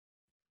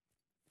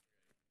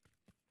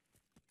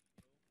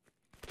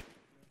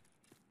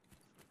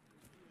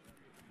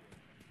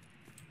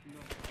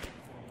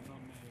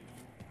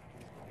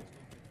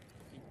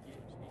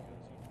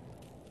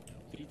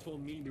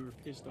told me they were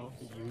pissed off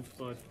at you,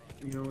 but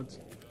you know it's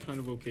kind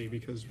of okay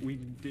because we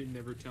did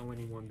never tell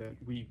anyone that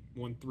we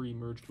 1-3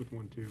 merged with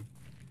 1-2.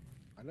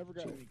 I never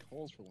got any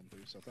calls for 1-3,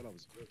 so I thought I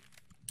was good.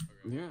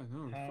 Yeah,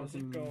 no. How's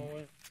fucking, it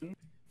going?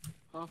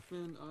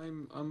 Hoffman,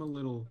 I'm a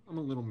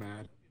little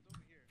mad.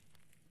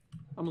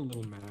 I'm a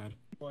little mad.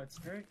 Well, it's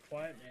very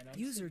quiet, man. I'm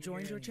User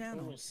joined your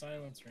channel. Total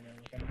silence right now,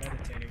 like I'm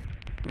meditating.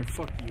 And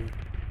fuck you.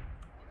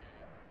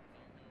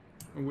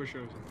 I wish I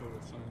was in total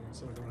silence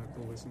so I don't have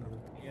to listen to it.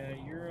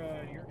 Yeah,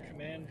 your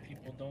command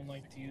people don't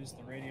like to use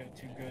the radio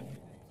too good.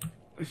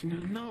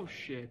 No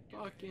shit,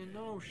 fucking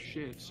no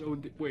shit. So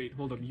wait,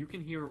 hold up. You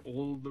can hear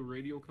all the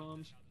radio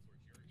comms?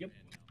 Yep.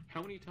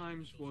 How many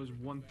times was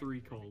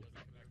 1-3 called?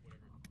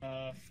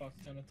 Fuck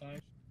ton of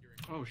times.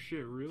 Oh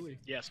shit, really?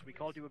 Yes, we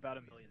called you about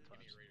 1 million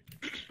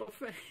times.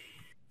 Buffet.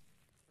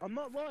 I'm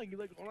not lying.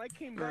 Like when I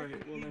came back Right,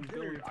 from well, eating then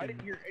dinner, Billington. I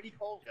didn't hear any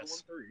calls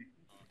Yes. for 1-3.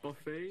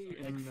 Buffet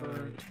Like and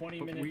for 20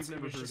 but minutes, we've it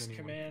never was heard just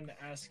anyone. command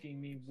asking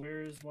me,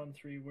 "Where's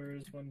 1-3?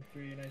 Where's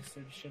 1-3?" And I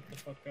said, "Shut the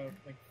fuck up!"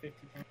 Like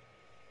 50 times.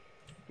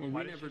 Well,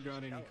 Why we didn't never you just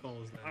got any tell us?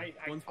 calls then.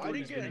 I 1-3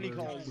 didn't get any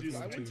never calls, with dude. I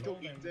 1-2. went to go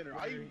told eat them dinner. I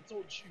where- even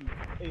told you,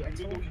 hey, I I'm gonna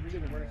told go eat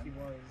dinner, where man. he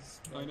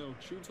was. I know.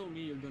 Chu told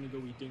me you're gonna go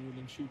eat dinner,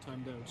 then Chu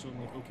timed out. So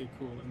I'm like, okay,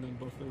 cool. And then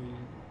Buffet, you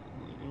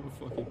know,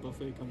 fuck it,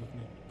 Buffet, come with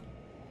me.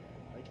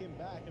 I came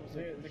back and was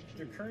The, like,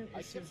 the, the current I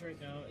issues kept-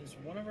 right now is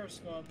one of our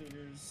squad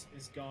leaders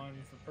is gone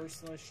for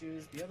personal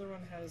issues. The other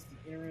one has the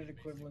internet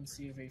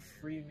equivalency of a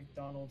free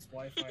McDonald's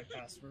Wi-Fi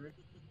password,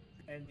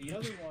 and the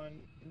other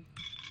one's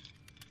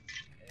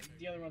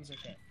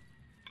okay.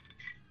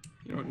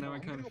 You know, now I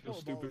I'm kind gonna of go feel for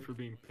a stupid baller. for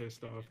being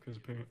pissed off because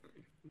apparently,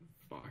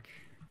 fuck.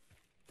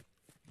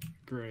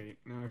 Great.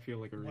 Now I feel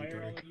like a Why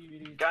are all retard. of you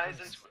idiots? Guys,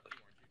 pissed?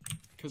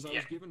 Because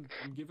Yeah.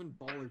 I'm given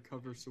baller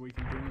cover so we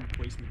can bring in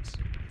placements.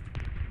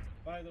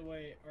 By the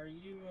way, are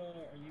you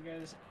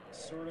guys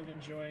sort of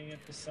enjoying it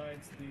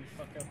besides the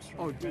fuck ups from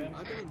Oh, the dude, band?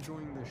 I've been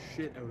enjoying the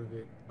shit out of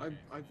it. I've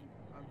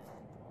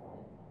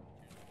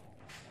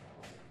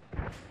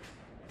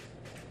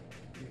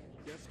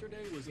Yesterday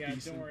was Yeah,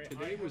 decent. don't worry.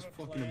 Today was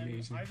fucking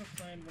amazing. I have a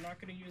plan. We're not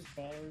going to use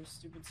Baller's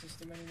stupid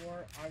system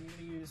anymore. I'm going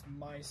to use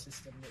my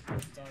system that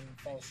was done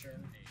Falshern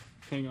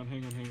Hang on.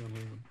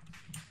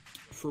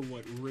 For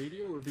what,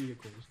 radio or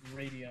vehicles?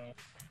 radio.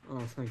 Oh,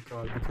 thank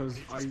God, because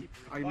I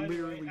By the way,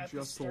 literally at the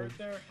just start told.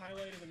 there,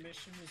 highlight of the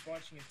mission was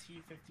watching a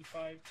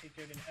T-55 take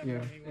out an Yeah,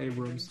 M1A1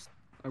 Abrams.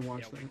 I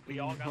watched Yeah, that. we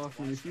all got to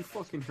Hoffman, watch if you that.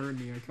 fucking heard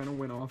me, I kind of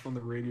went off on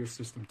the radio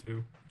system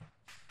too.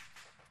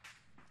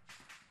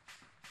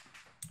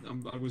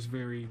 I was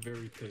very,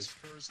 very pissed.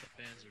 Spurs the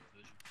Panzer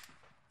Division.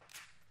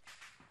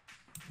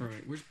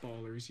 Alright, where's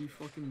Baller? Is he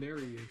fucking there?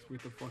 He is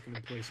with the fucking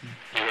emplacement.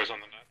 You guys on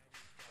the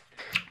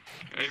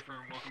net? Hey,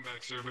 firm, welcome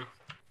back, Serbu.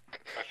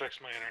 I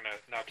fixed my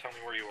internet. Now tell me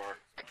where you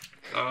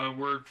are.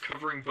 We're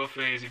covering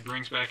Buffet as he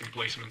brings back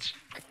emplacements.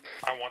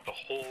 I want the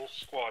whole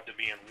squad to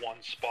be in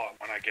one spot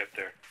when I get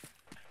there.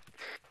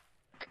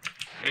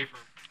 Hey, firm.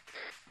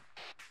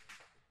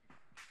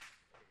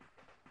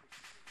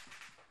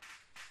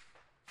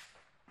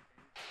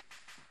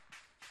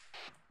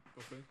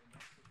 Buffet?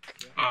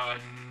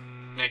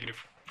 Negative.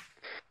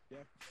 Yeah,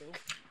 Phil?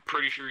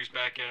 Pretty sure he's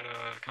back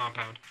at,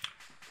 compound.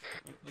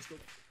 Alright, let's go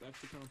back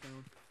to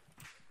compound.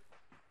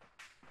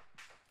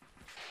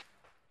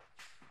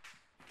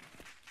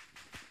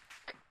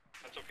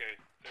 That's okay.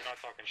 They're not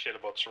talking shit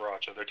about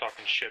Sriracha. They're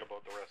talking shit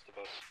about the rest of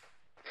us.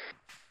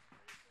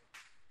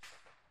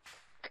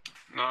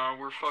 Nah,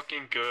 we're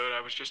fucking good.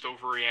 I was just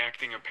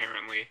overreacting,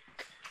 apparently.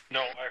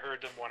 No, I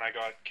heard them when I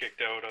got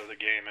kicked out of the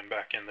game and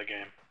back in the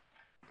game.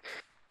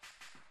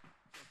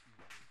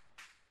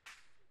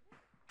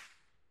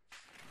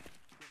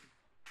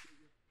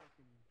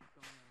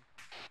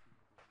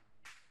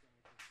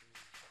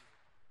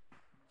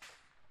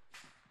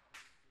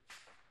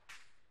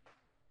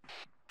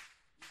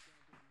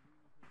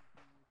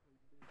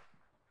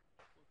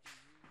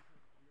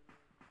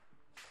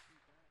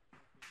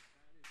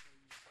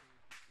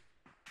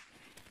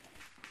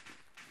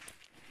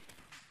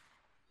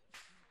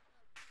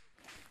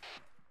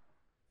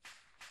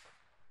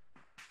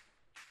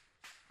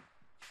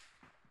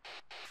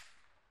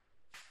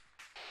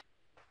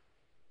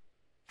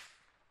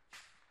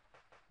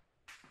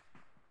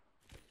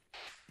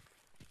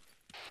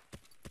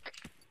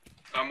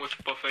 I'm with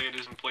Buffet at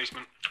his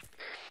emplacement.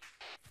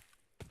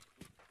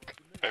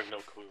 I have no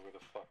clue where the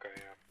fuck I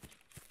am.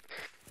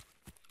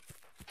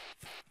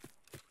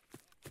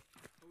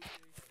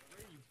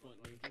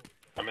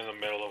 I'm in the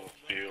middle of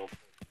a field.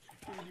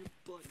 You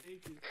butt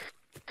naked.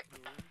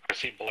 I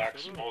see black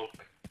smoke.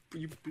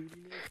 You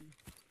booty naked.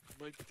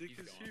 My dick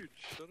is huge.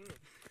 Shut up.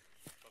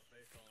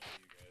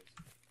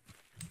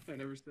 I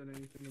never said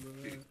anything about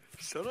that.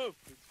 Shut up.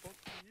 It's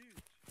fucking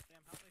huge.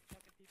 Damn, how many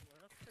fucking people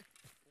are up there?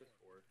 Just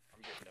 4. I'm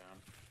getting down.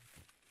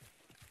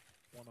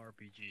 One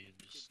RPG and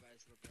just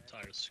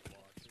entire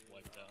squad's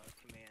wiped out.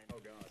 Oh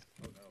god.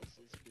 Oh no.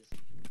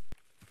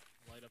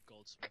 Light up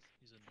Goldsmith.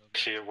 He's in no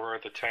See where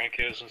the tank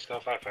is and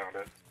stuff? I found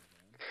it.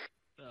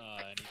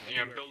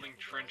 Yeah, I'm building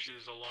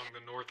trenches along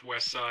the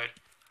northwest side.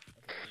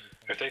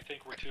 If they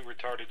think we're too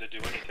retarded to do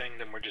anything,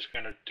 then we're just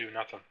gonna do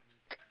nothing.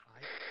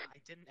 I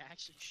didn't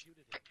actually shoot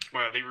at him.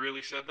 Wow, they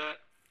really said that?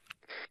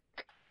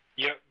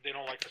 Yep, they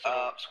don't like us.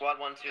 Squad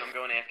 1-2, I'm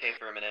going AFK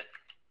for a minute.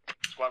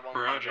 Squad 1-1,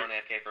 I'm Roger. going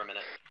AFK for a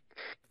minute.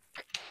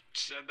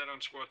 Said that on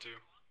squad 2.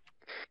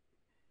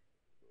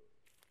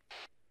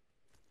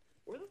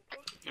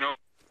 You know,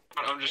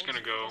 I'm just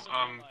gonna go.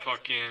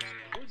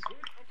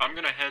 I'm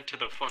gonna head to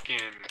the fucking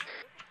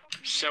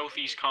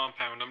southeast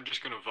compound. I'm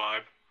just gonna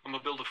vibe. I'm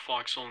gonna build a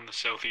foxhole in the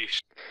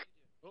southeast.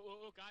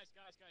 Oh, guys,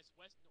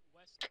 west.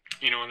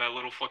 You know, in that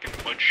little fucking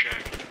mud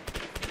shack.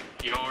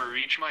 Yo,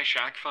 reach my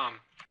shack,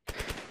 fam.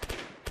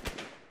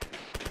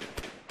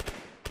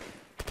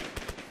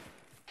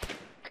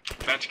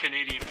 That's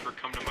Canadian for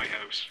come to my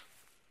house.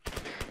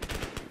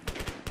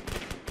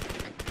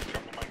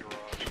 Come to my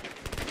garage.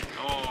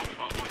 Oh,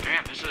 well,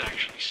 damn, this is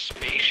actually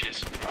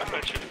spacious. I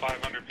bet you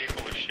 500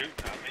 people are shooting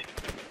at me.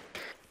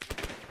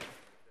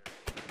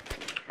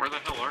 Where the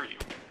hell are you?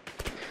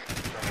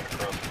 Running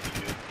across the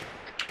field.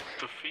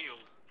 The field.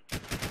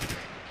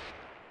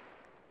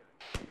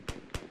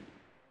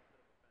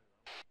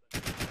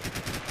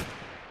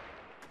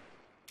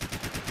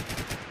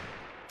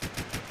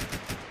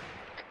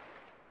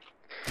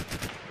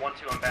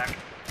 1-2, I'm back.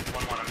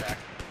 1-1, I'm back.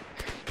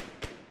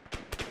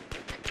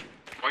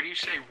 Why do you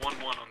say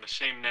 1-1 on the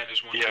same net as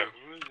 1-2? Yeah,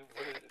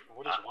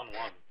 what is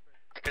 1-1?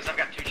 Because I've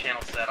got 2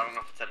 channels set, I don't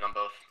know if it said it on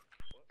both.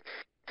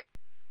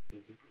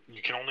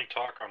 You can only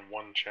talk on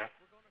one chat.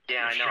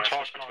 Yeah, I know, I If you're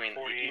switched talking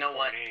between... on You know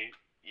what?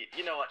 48.8,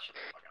 You know what? Shut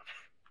the fuck up.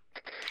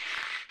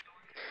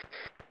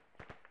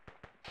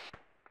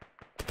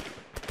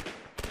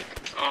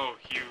 Oh,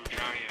 huge,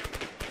 I am.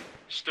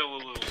 Still a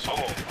little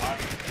salty. Oh, I'm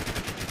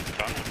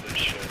done with this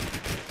shit.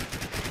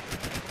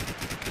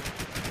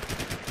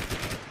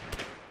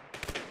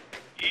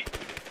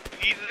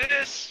 Eat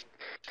this!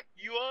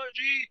 URG!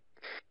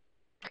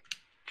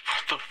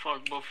 What the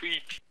fuck,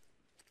 Buffy?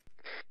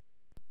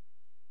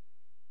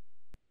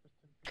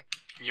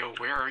 Yo,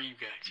 where are you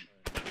guys?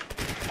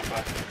 I'm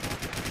back.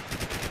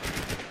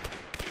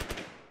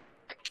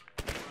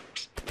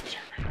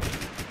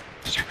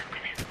 Server,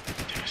 come here.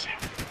 To the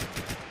south.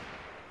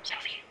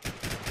 Southie.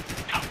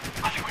 No,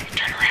 other way,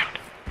 turn around.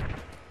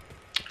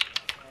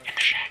 In the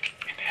shack,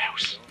 in the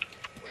house.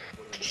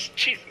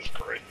 Jesus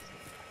Christ.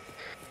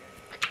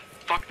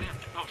 Fuck them.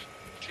 No,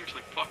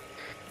 seriously, fuck.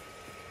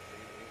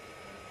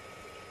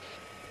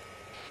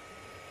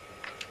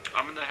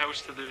 I'm in the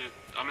house to the...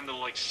 I'm in the,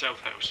 like, south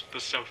house. The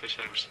southish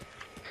house.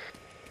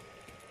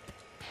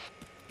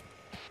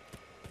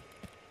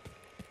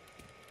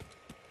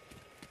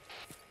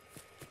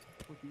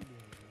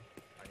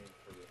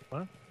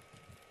 What?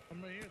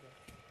 I'm right here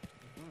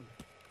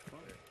though.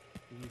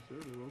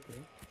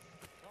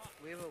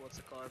 We have a what's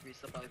it called?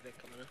 Resupply bit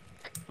coming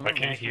in. I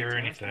can't hear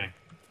anything.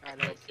 I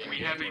know. We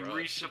have a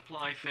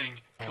resupply thing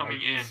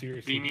coming in.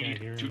 They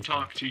need to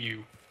talk to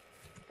you.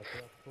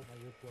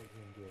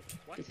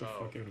 What? Get the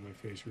fuck out of my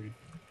face, Reed.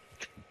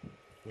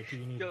 What do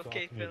you need You to talk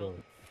okay, to me Phil? about?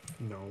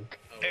 No.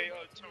 Hey,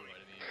 Tony.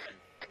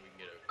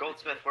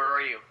 Goldsmith, where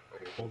are you?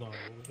 Hold on,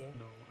 what was that?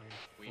 No, I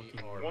We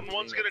fucking... are.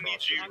 1-1's gonna need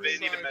you. I'm They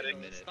need a sorry, medic.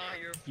 It's not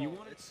your fault. You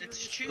want it It's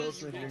serious? choose.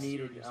 Goldsmith, you're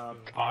needed.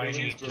 I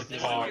need to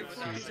talk Every to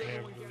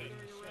fucking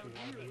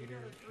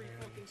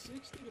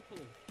 360 to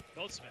pull.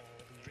 Goldsmith.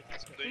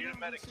 They need a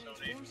medic,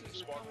 Tony.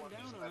 Squad 1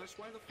 needs a medic.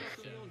 Why the fuck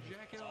are they all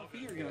jacking off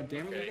here? God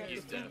damn it, we got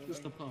he's the dead. this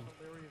to pump.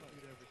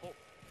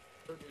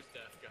 Who's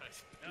deaf,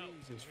 guys?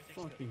 Jesus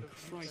fucking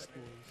Christ,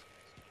 boys.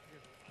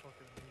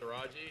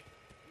 Taraji?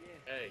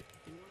 Hey,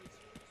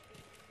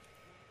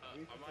 I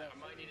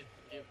might need to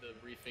give the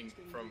briefing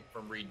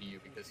from Reed to you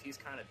because he's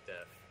kind of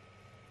deaf.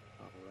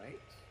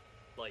 Alright.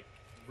 Like,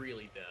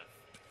 really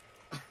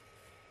deaf.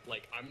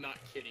 Like, I'm not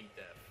kidding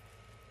deaf.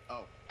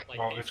 Oh. Like,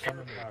 Well, he's it's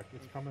Coming back,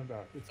 it's coming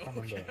back, it's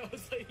coming Okay, back. I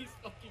was like, he's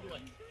fucking,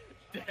 like,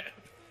 deaf.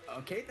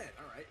 Okay then,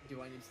 alright.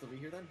 Do I need to still be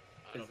here then?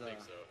 I don't 'Cause,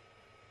 think so.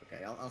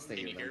 Okay, I'll stay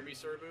Can here you then. hear me,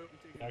 Serbu?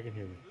 I can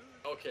hear you.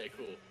 Okay,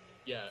 cool.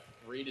 Yeah,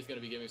 Reed is going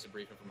to be giving us a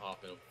briefing from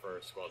Hoffman for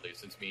squad lead,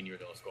 since me and you are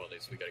the only squad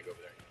lead, so we got to go over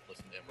there and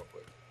listen to him real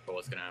quick for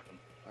what's going to happen.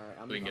 Alright,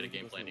 So we can get a I'm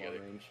game listening plan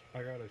to together. long range.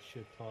 I gotta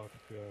shit talk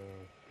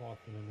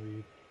Hoffman and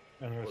Reed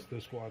and the rest of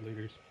the squad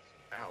leaders.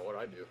 Ow,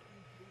 what'd I do?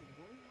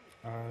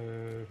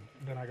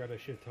 Then I gotta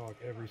shit talk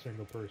every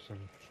single person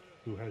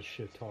who has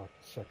shit talked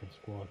second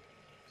squad.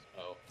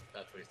 Oh,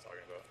 that's what he's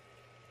talking about.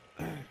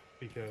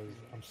 Because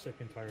I'm sick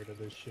and tired of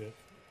this shit.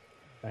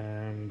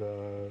 And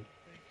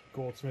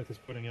Goldsmith is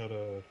putting out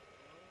a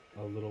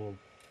little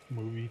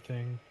movie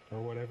thing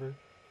or whatever,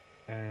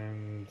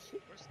 and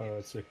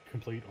it's a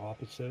complete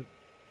opposite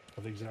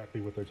of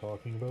exactly what they're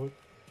talking about.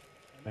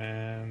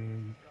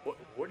 And What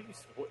are you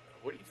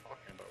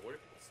talking about? What are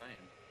people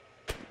saying?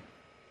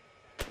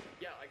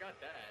 Yeah, I got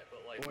that,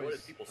 but like, what are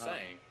Boys, people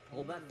saying?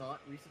 Hold that thought.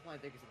 Resupply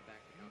Vegas is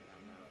back to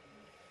countdown now.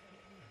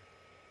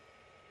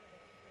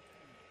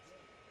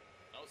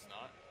 No, it's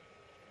not.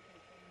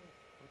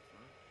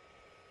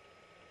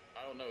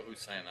 I don't know who's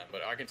saying that,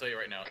 but I can tell you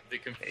right now, the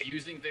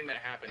confusing thing that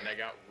happened that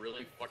got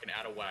really fucking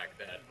out of whack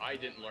that I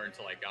didn't learn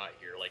until I got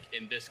here, like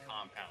in this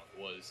compound,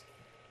 was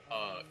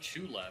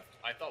Chu left.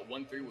 I thought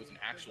 1-3 was an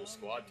actual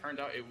squad. Turned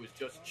out it was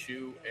just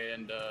Chu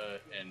and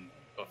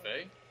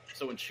Buffet.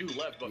 So when Chu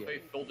left,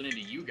 Buffet folded into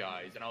you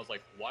guys, and I was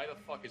like, why the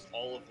fuck is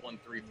all of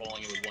 1-3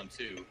 falling in with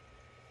 1-2?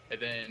 And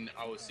then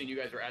I was seeing you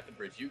guys were at the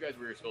bridge. You guys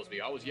were supposed to be.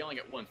 I was yelling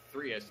at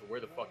 1-3 as to where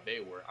the fuck they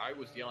were. I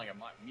was yelling at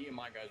me and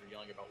my guys were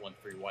yelling about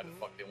 1-3 why the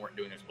fuck they weren't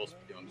doing what they're supposed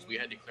to be doing, because we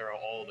had to clear out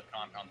all of the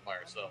compounds by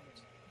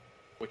ourselves,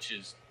 which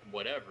is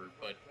whatever.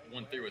 But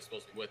 1-3 was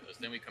supposed to be with us.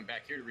 Then we come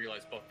back here to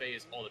realize Buffet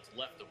is all that's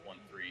left of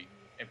 1-3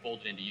 and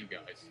folded into you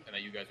guys, and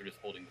that you guys are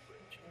just holding the bridge.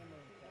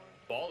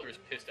 Baller is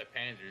pissed at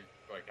Panzer,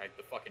 like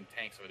the fucking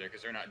tanks over there,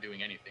 because they're not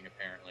doing anything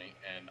apparently.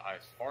 And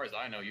as far as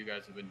I know, you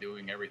guys have been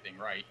doing everything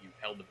right. You've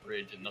held the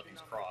bridge and nothing's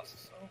crossed,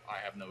 so I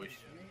have no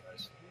issue with you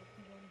guys.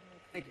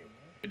 Thank you.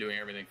 You're doing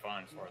everything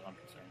fine as far as I'm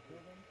concerned.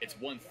 It's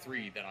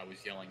 1-3 that I was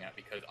yelling at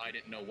because I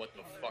didn't know what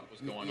the fuck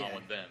was going on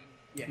with them.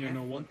 Yeah,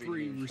 no,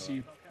 1-3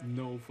 received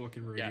no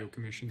fucking radio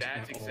commissions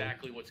That's at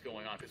exactly what's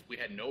going on, because we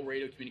had no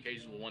radio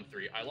communications with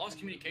 1-3. I lost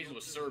communications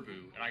with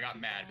Serbu, and I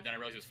got mad, but then I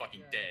realized he was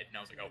fucking dead, and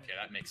I was like, okay,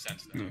 that makes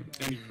sense then. No,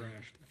 then he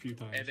crashed a few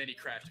times. And then he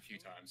crashed a few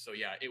times. So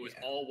yeah, it was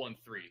all 1-3,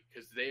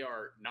 because they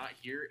are not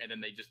here, and then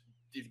they just...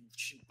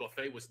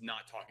 Buffet was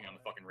not talking on the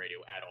fucking radio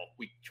at all.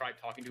 We tried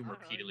talking to him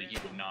repeatedly. He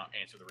would not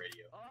answer the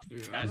radio.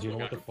 Yeah, Do you know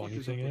what the funny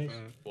thing is?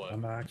 What?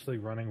 I'm actually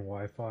running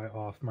Wi-Fi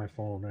off my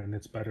phone, and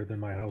it's better than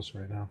my house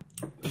right now.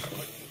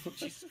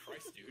 Jesus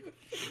Christ, dude.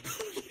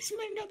 This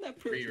man got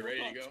that Are you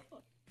ready to go?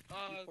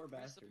 Poor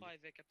bastard. Supply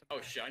Vic at the Oh,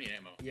 back. shiny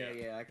ammo.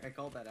 Yeah, I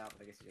called that out,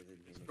 but I guess you guys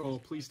didn't hear me. Oh,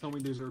 please tell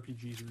me there's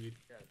RPGs, Reed.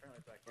 Yeah, apparently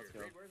it's back Let's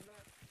here. go. Reed, where's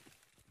that?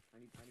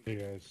 Hey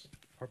guys,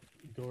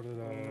 go to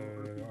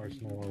the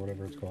arsenal or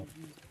whatever it's called.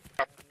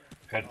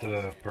 Head to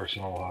the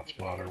personal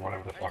hotspot or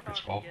whatever the fuck it's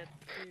called.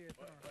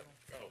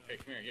 Oh, hey,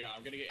 come here. Yeah,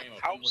 I'm gonna get ammo.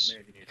 House. Come with me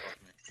if you need to talk to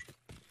me.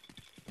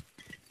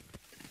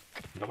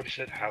 Nobody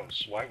said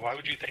house. Why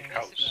would you think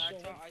house? I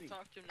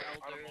talked to an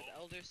elder. The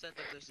elder said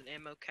that there's an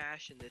ammo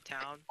cache in the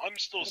town. I'm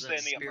still that's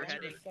standing up.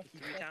 spearheading 3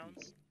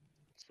 towns.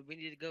 So we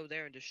need to go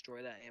there and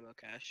destroy that ammo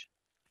cache.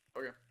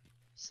 Okay.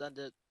 Send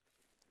it.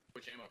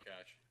 Which ammo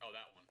cache? Oh,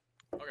 that one.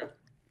 Okay.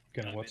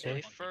 Can I what,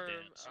 sorry? Confirm.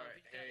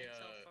 Alright, hey,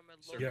 from a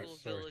sir. local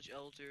Yes, sorry. village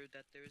elder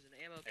that there's an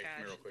ammo Hey, come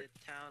cache here real in quick.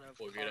 the town of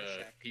We'll get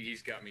Karshak.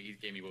 he's got me. He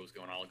gave me what was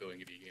going on. I'll go and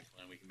give you a game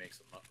plan. We can make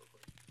something up real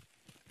quick.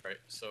 Right.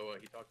 So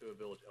he talked to a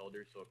village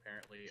elder. So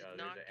apparently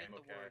there's not an get ammo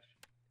the word. cache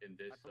in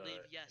this. I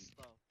believe yes,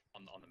 though.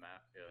 On the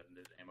map. Yeah, and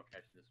there's an ammo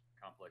cache in this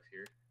complex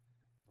here.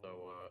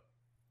 So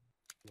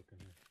Look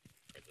in here.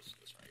 right, this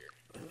right here.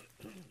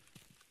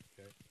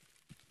 Okay.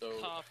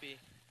 So Copy.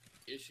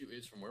 issue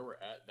is from where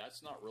we're at.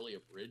 That's not really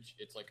a bridge.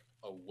 It's like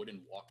a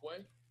wooden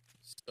walkway.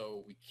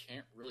 So we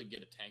can't really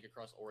get a tank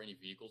across or any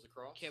vehicles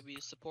across. Can we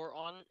support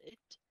on it?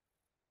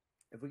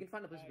 If we can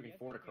find a place we can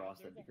ford across,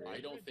 that'd be great.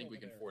 I don't think we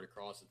can ford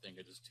across the thing.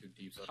 It's just too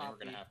deep. So I think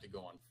we're gonna have to go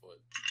on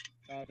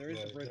foot. There is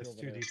a bridge it's over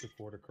too there. deep to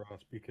ford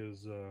across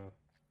because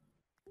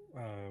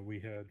we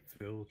had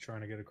Phil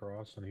trying to get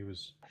across and he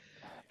was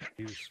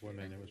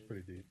swimming. It was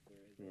pretty deep.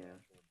 Yeah.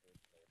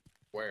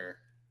 Where?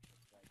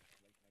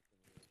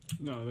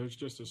 No, there's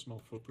just a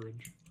small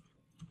footbridge.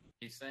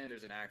 He's saying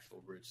there's an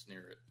actual bridge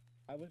near it.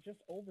 I was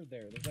just over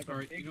there. There's like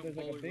Alright, a big, you know, there's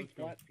like a Baller, big let's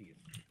go. flat piece.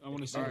 I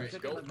want to see All this.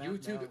 right, go. You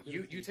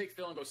two, you take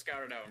Phil and go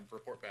scout it out and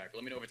report back.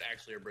 Let me know if it's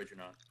actually a bridge or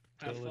not.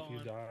 Phil, if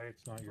you die,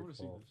 it's not I your want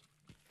to see fault.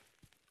 this.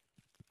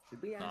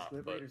 Should we ask Nah,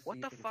 Liberator to What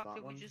see the if they can fuck spot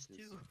did we one? just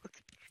do?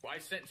 Well, I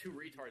sent 2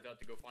 retards out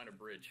to go find a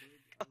bridge.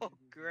 Oh,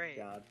 great.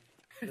 God.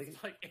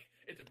 It's like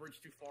it's a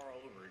bridge too far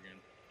all over again.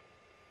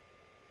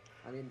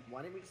 I mean, why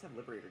didn't we just have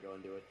Liberator go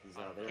and do it? Because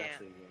they're Can't.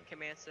 actually...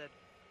 Command said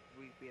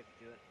we have to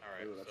do it. All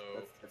right, Ooh,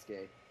 so that's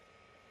gay.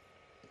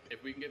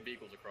 if we can get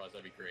vehicles across,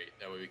 that'd be great.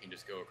 That way we can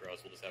just go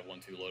across. We'll just have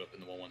 1-2 load up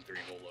in the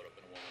 113, and we'll load up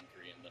in the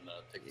 113, and then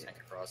take the tank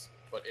across.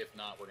 But if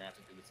not, we're gonna have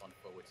to do this on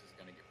foot, which is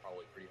gonna get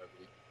probably pretty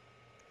ugly.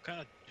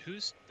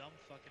 Whose dumb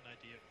fucking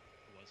idea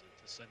was it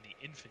to send the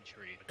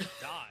infantry to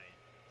die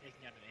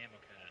taking out an ammo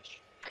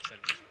cache instead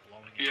of just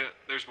blowing it? Yeah,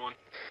 there's one.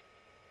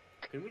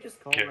 Can we just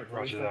call Okay, our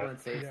drones roger over that. and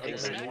say Yeah,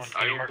 it's there's over? one. I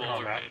Are you don't marking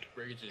on bother that? it.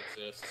 Bridge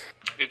exists.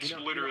 It's You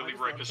know, literally I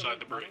just- right I'm beside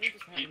the sorry, why don't we bridge.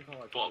 just have them call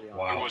it Well, early on?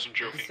 Wow. I wasn't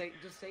joking. Just say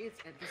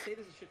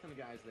there's a shit ton of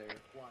guys there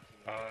watching.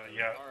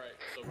 Yeah. All right,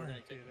 so we're gonna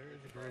Yeah, take. there is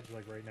a bridge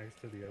like right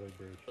next to the other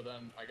bridge. So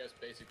then, I guess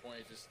basic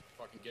point is just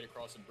fucking get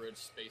across the bridge,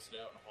 space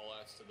it out, and haul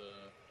ass to the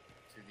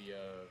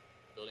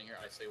building here.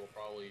 I say we'll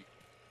probably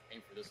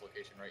aim for this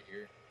location right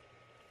here.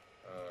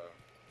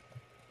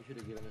 You should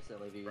have given us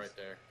LAVs. Right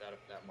there,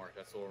 that mark.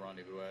 That's where we'll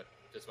rendezvous at.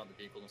 Just on the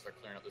vehicle and start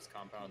clearing out this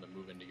compound and then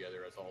move in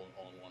together as all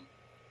in one.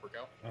 Work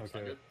out? Sound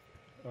Okay.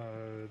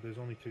 good? There's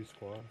only 2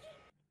 squads.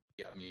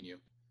 Yeah, me and you.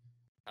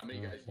 How many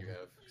guys do you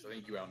have? Because I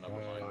think you outnumber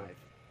mine. 5.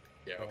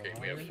 Yeah, okay,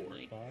 we have 4.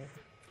 5?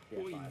 Yeah,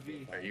 Boy, 5.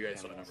 V. Alright, you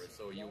guys saw the numbers,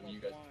 so you guys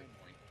pick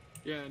a point.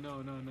 Yeah, no.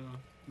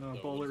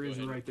 So Baller we'll is just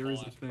go ahead right. and There is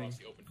haul a ass thing. across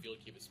the open field,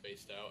 keep it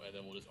spaced out, and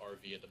then we'll just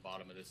RV at the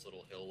bottom of this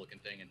little hill-looking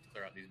thing and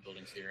clear out these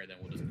buildings here, and then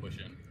we'll just push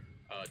in.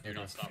 Do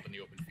not stop in the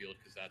open field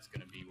because that's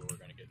going to be where we're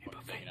going to get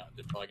fucking taken out.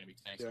 There's probably going to be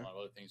tanks and a lot of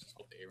other things. Just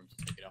hope the Abrams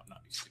will take it out and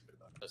not be stupid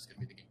about it. That's going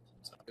to be the game.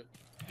 Sound good?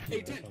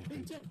 Hey, that Ted! sounds Hey,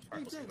 good. Ted!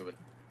 Alright, let's move it.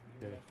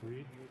 Okay,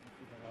 three.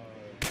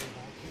 I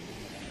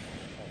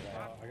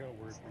got a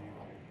word for you.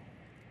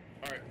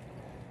 Alright.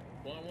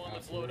 1-on-1,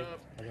 let's load up.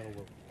 I got a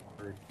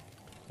word.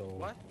 So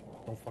What?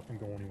 don't fucking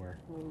go anywhere.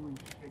 Holy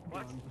shit,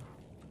 What? God.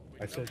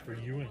 I said for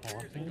you and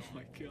Hawkins, Oh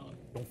my god.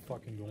 don't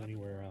fucking go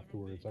anywhere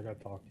afterwards. I gotta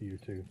talk to you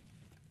too.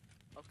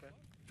 Okay.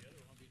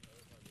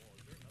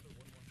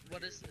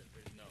 What is it?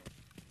 No.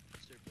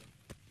 Super.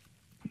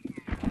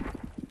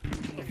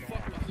 What the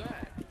fuck was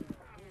that?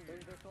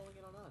 They're calling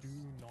it on us. Do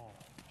not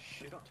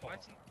shit Why talk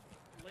is he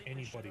late?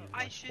 anybody in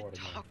I my should squad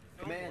again. talk.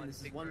 No Man, one, this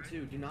is Big 1-2.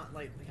 Bird. Do not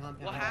light the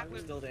compound. What happened?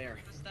 It's still there.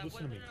 Was that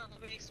Listen to me. No,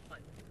 let me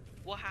explain.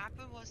 What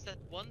happened was that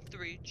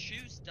 1-3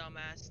 Choose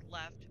dumbass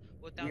left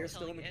without We are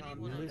still in telling the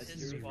anyone compound. on It's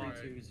his squad.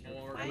 0-3-2's. Don't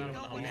worry, I I'm know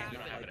not what gonna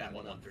happened. have it that at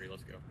one up. 1-1-3,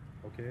 let's go.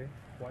 Okay?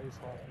 Why is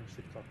Hoffman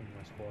shit talking to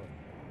my squad?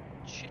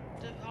 Shit,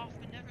 the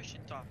Hoffman never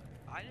should talk.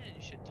 I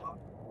didn't should talk.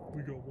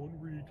 We got one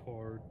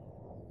retard,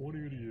 one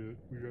idiot.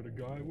 We got a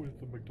guy with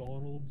the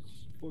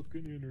McDonald's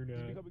fucking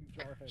internet.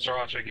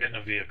 Sriracha, get in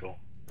a vehicle.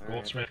 Alright.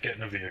 Goldsmith, get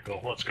in a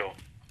vehicle. Let's go.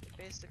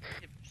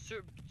 Basically,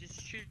 sir, just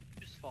Chew's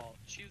fault.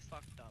 Chew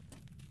fucked up.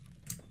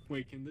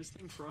 Wait, can this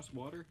thing cross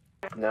water?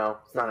 No,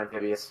 it's not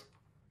amphibious.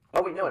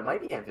 Oh wait, no, it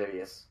might be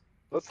amphibious.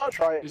 Let's not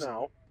try it Is-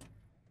 now.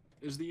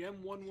 Is the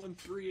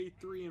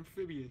M11383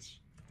 amphibious?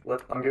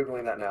 I'm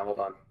googling that now. Hold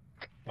on.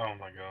 Oh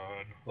my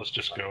god. Let's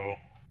just go.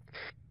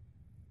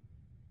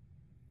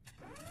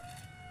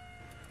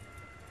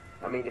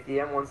 I mean, if the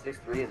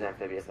M163 is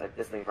amphibious,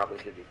 this thing probably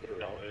should be too,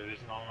 No, right? it is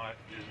not.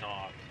 It is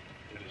not.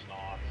 It is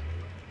not.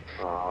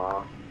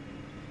 Aww.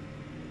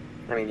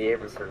 I mean, the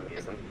Abrams certainly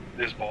isn't.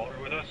 Is Baller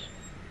with us?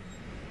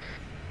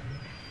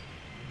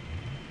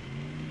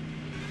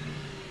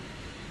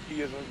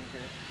 He is over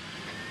here.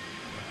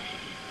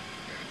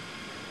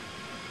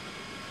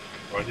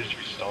 Why did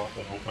you stop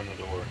and open the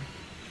door?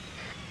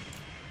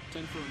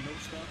 10 for a no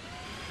stop.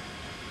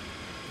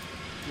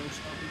 No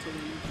stop until we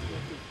reach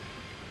objective.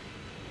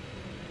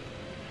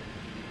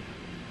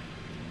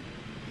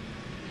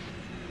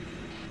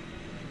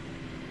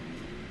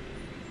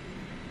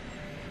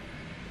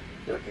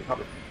 I feel like we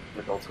probably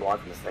the gold squad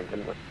from this thing,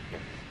 couldn't we?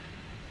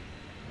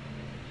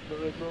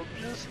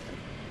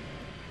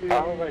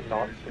 How have I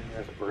not seen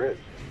this bridge?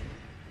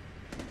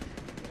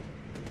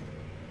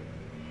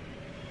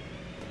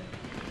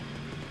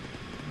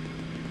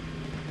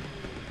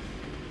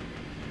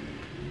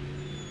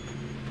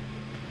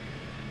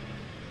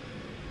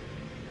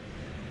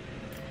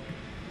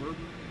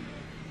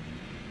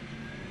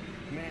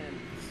 Man,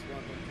 this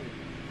squad went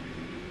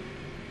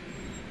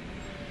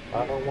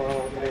I don't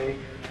want to make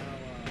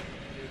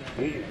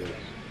Jesus.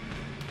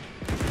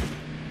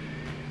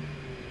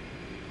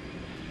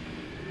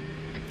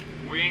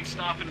 We ain't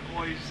stopping,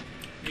 boys.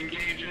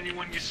 Engage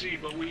anyone you see,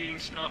 but we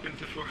ain't stopping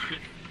to for it.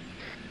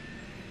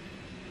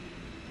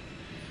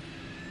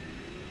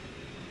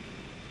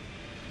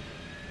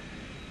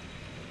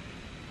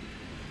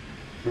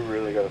 We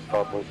really gotta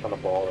stop loose on the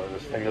Baller.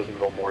 This thing doesn't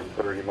go more than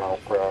 30 miles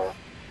per hour.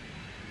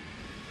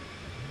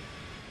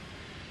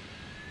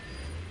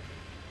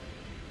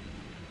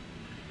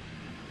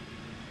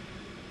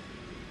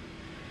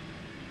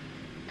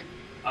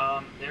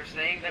 They're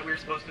saying that we were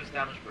supposed to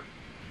establish bridge.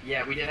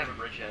 Yeah, we did have a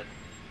bridgehead.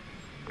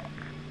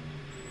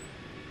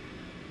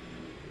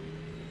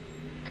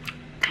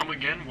 Come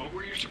again? What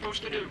were you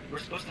supposed to do? We're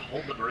supposed to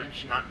hold the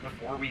bridge, not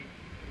before we...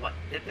 What?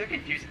 They're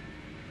confusing.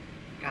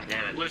 God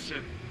damn it.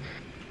 Listen.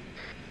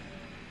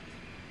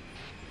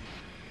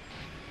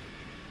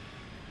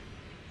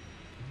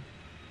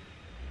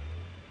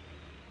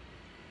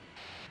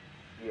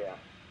 Yeah.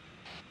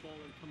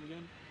 Baller, come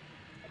again?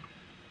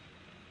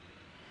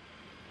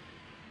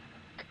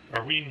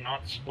 Are we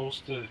not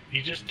supposed to...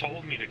 He just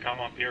told me to come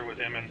up here with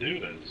him and do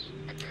this.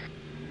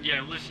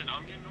 Yeah, listen,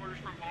 I'm getting orders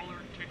from Baller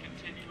to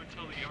continue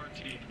until the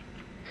RT.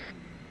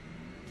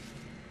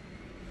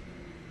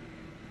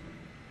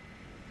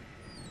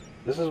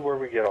 This is where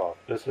we get off.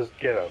 This is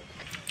get out.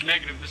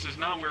 Negative, this is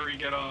not where we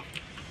get off.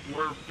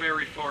 We're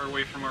very far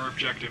away from our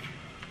objective.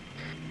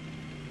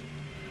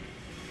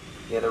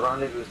 Yeah, the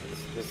rendezvous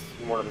is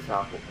more to the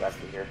south west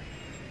of here.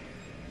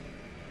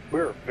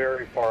 We're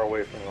very far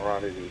away from the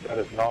rendezvous. That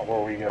is not where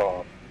we get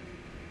off.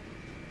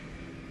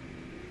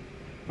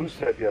 Who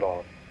said get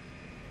off?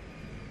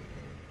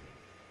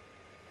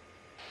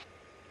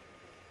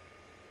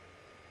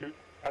 Dude,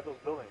 at those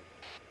buildings.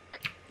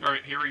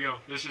 Alright, here we go.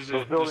 This is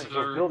Those it. buildings, This is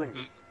those our... buildings.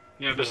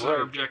 Yeah, this is Right.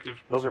 our objective.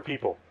 Those are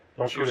people.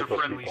 Don't shoot Those at are those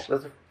friendlies. people.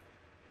 Those are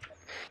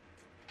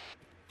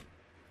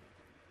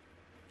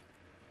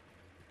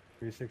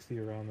 360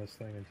 around this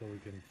thing until we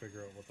can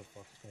figure out what the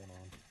fuck's going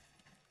on.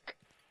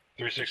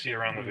 360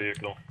 around the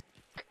vehicle.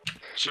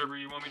 Server,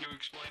 you want me to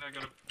explain? I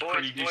got a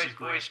pretty Boys, decent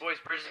grasp.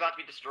 bridge is about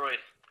to be destroyed.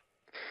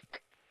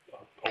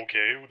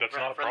 Okay, that's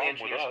not a Friendly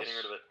problem with engineers us. getting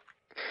rid of it.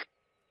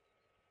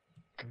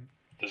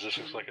 Does this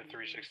look like a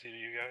 360 to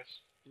you guys?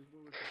 Here's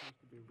what we're supposed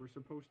to do. We're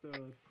supposed to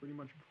pretty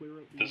much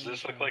clear out the... Does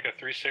this look like a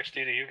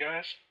 360 to you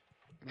guys?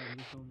 No, I'm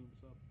just telling you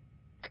what's up.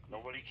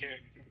 Nobody cares.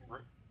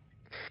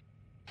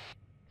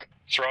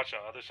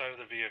 Sriracha, other side of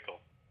the vehicle.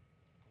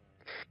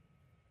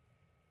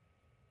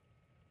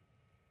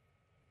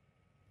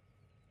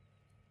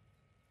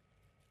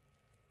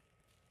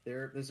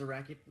 There's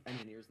Iraqi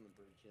engineers on the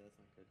bridge. Yeah, that's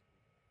not good.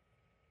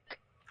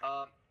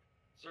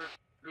 Sir,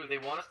 Drew, they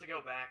want us to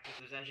go back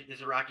because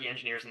there's Iraqi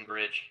engineers on the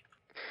bridge.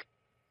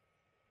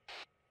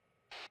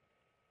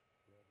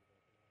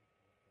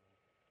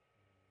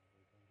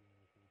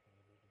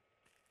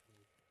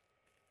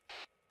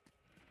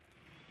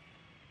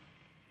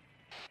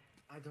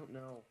 I don't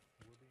know.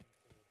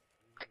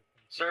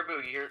 Sir, Boo,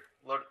 you hear?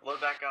 Load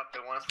back up. They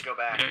want us to go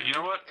back. Yeah, you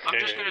know what? I'm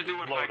just Okay, gonna do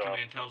what load High up.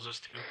 Command tells us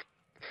to.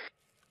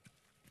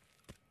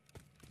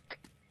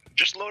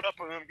 Just load up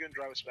and I'm gonna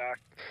drive us back.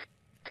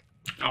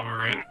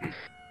 Alright.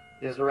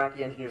 There's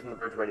Iraqi engineers on the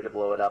bridge ready to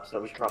blow it up,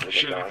 so we should probably get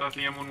Shit, I going. thought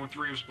the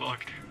M113 was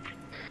blocked.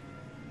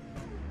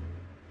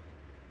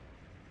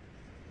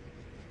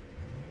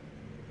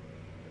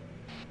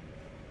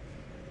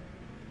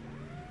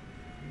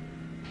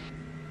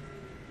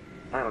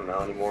 I don't know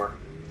anymore.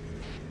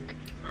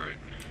 Alright.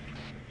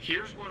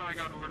 Here's what I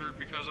got ordered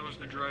because I was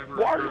the driver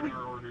Why of are we-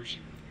 our orders.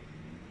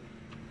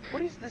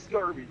 What is this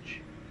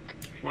garbage?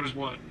 What is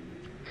what?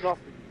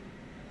 Nothing.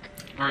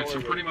 Alright,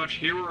 so pretty much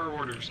here are our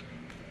orders.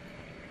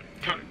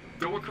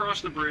 Go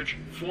across the bridge,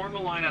 form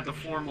a line at the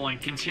form line,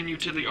 continue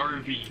to the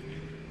RV.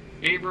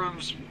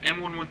 Abrams,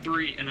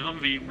 M113, and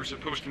Humvee were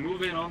supposed to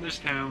move in on this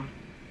town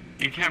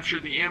and capture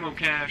the ammo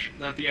cache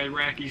that the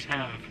Iraqis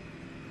have.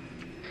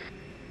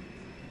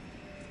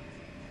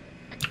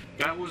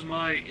 That was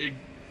my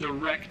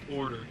direct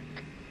order.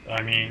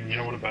 I mean, you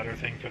know what a better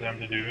thing for them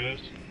to do is?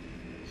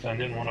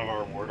 Send in one of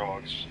our war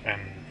dogs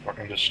and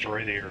fucking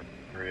destroy the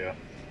area.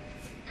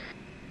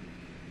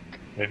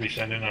 Maybe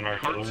send in an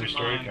artillery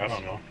strike? I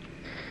don't know.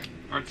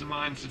 Hearts and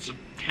Minds, it's a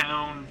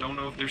town, don't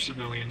know if they're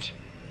civilians.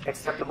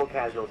 Acceptable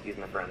casualties,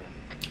 my friend.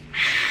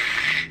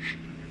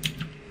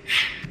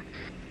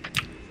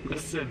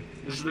 Listen,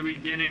 this is the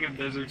beginning of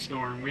Desert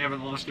Storm. We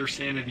haven't lost our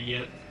sanity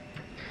yet.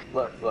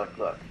 Look.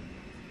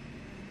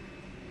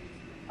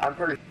 I'm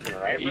pretty sure,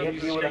 right? We have to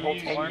deal with a whole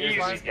 10 years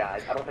with these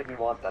guys. I don't think we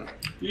want them.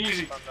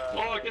 Easy.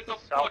 Oh, get the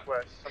fuck.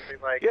 Southwest, something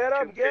like. Get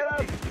him! Get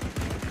him!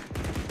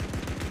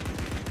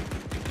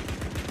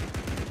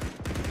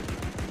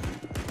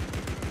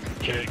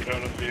 Okay, go to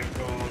the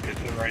vehicle, get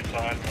to the right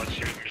side, and let's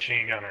shoot the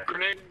machine gunner.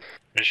 Grenade.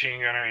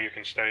 Machine gunner, you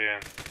can stay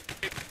in.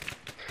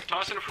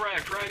 Toss in a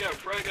frag. Frag out.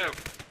 Frag out.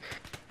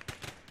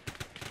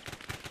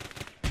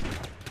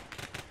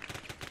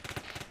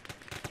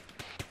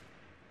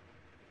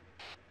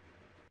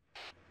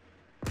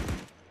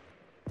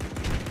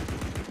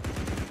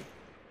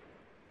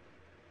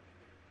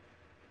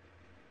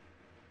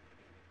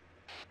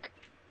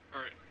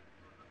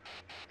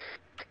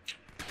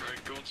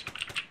 Alright, Golds.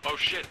 Oh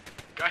shit!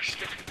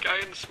 Guy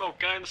in the smoke,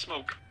 guy in the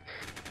smoke.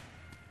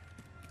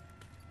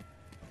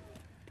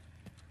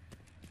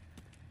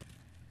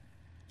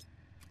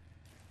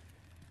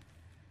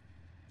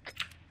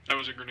 That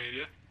was a grenade,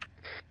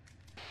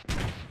 yeah?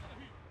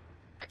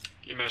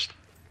 You missed.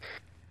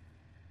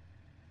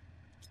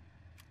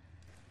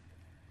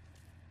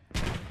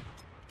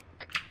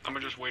 I'm gonna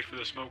just wait for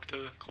the smoke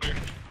to clear.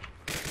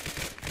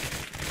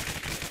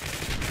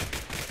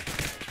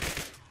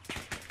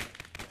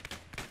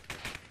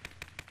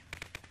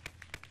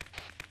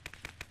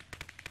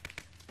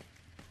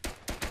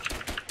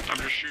 I'm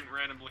just shooting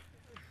randomly.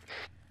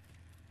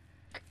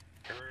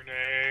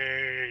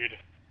 Grenade!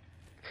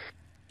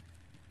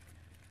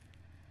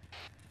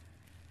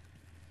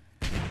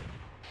 Yep,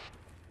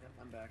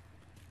 I'm back.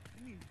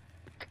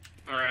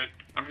 Alright,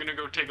 I'm gonna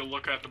go take a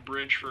look at the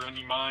bridge for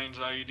any mines,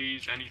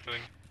 IEDs,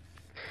 anything.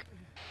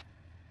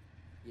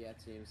 Yeah,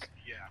 it seems.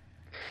 Yeah.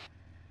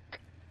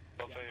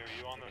 Buffet, are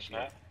you on this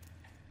net?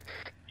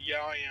 Yeah,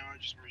 I am. I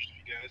just merged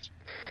with you guys.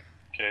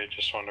 Okay,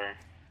 just wondering.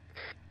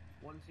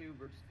 1-2,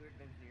 we're just cleared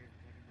of engineers.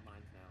 We're checking for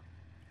mines now.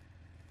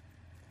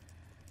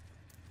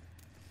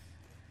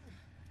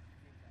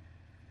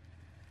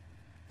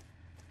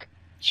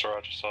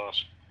 Sriracha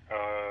sauce.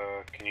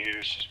 Can you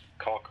just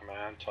call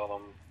command, tell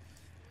them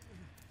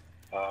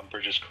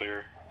bridge is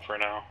clear for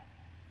now?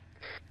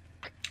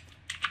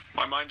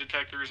 My mine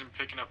detector isn't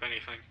picking up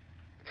anything.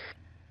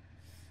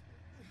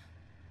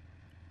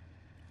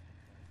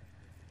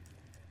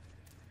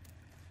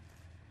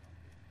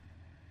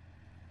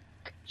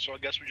 So I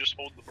guess we just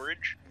hold the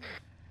bridge.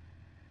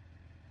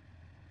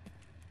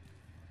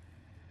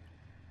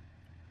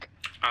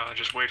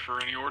 Just wait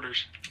for any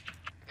orders.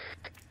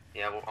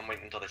 Yeah, well, I'm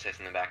waiting until they say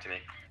something back to me.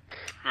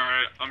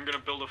 Alright, I'm gonna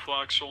build a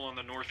flagpole on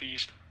the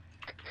northeast.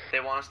 They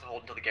want us to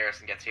hold until the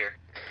garrison gets here.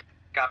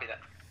 Copy that.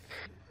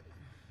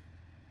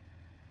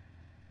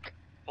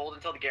 Hold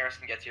until the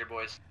garrison gets here,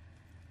 boys.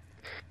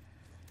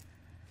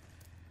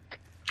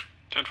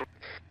 10-4.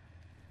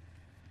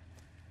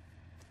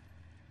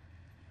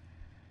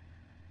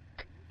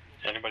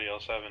 Anybody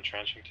else have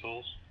entrenching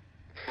tools?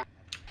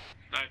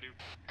 I do.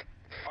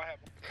 I have.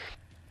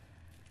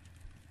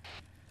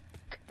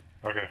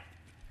 Okay.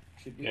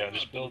 Should be Yeah,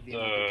 just build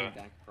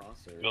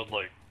build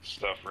like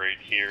stuff right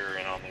here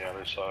and on the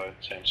other side,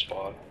 same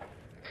spot.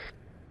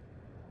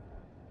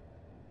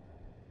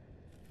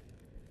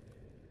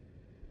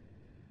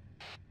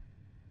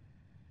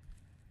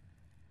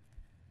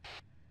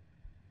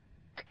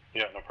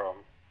 Yeah, no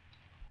problem.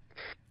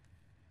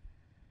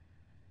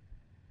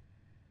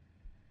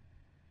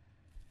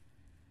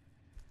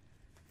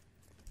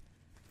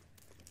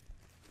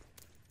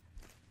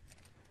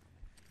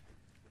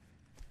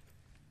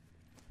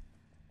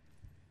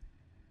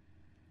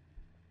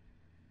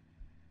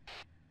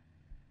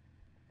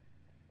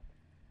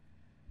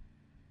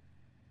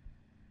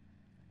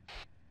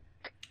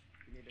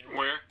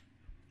 Where?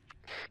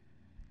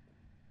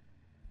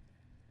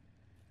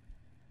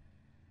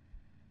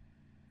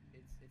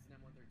 It's an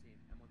M113.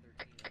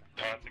 M113.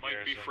 That's a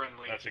Might be garrison.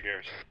 friendly. That's a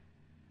garrison.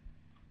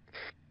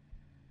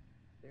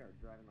 They are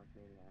driving like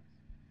maniacs.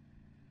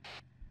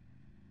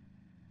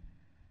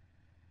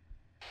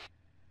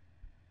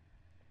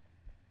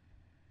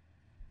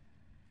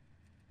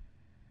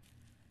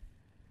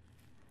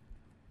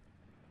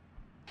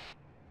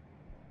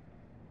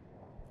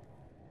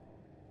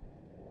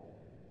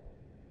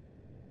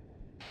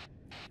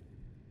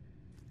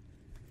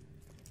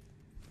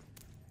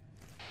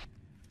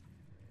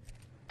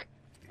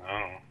 I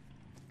don't know.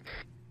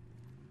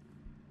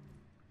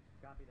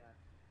 Copy that.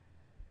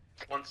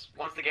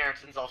 Once the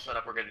garrison's all set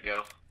up, we're good to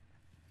go.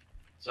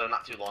 So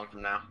not too long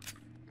from now.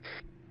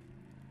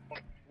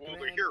 Well,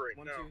 they're here right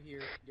now. 1-2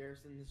 here.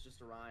 Garrison has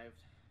just arrived.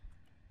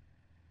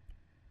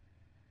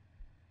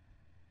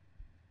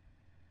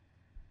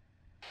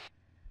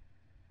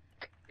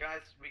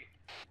 Guys,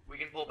 we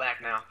can pull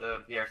back now.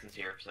 The garrison's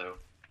here, so.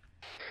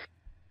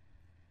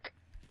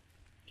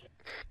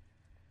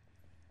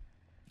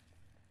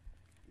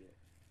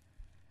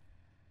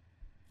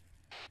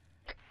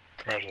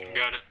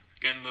 Got it.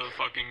 Get in the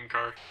fucking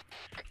car.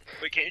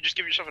 Wait, can't you just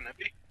give yourself an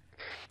empty?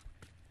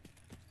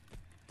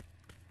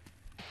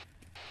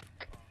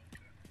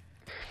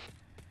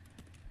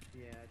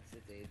 Yeah,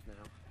 it's age now.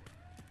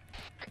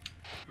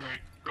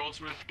 Alright,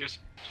 Goldsmith, just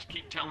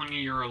keep telling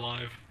me you're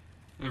alive.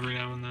 Every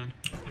now and then.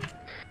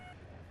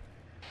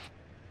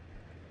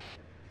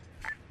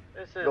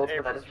 This is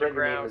Goldsmith, I Abrams just to read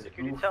your name ground. as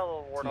Could you Oof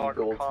tell the T. Warthog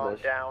to calm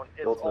Goldsmith. down?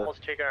 It's Goldsmith.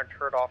 almost taken our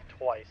turret off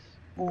twice.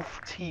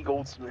 Oof, T.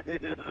 Goldsmith.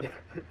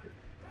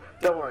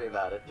 Don't worry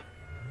about it.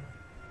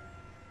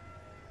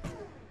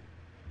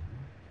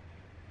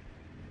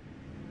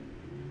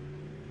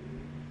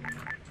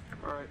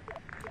 Alright.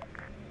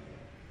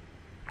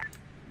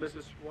 This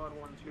is Squad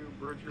 1-2.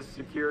 Bridge is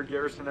secure.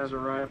 Garrison has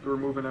arrived. We're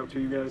moving out to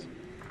you guys.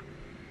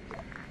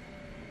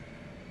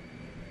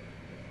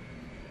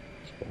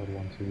 Squad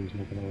 1-2 is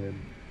moving away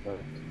back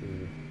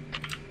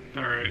to...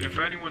 Alright, if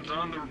anyone's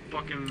on the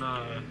fucking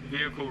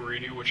vehicle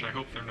radio, which I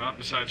hope they're not,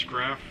 besides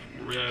Graf,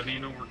 you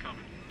know we're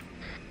coming.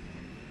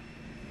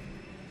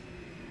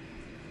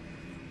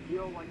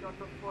 Yo, I got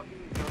the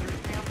fucking gunner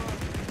camera.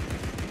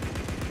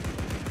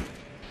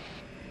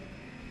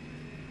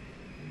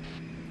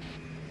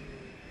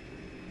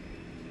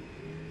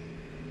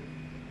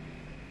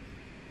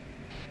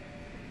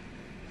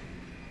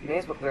 You may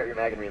as well clear out your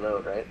mag and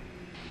reload, right?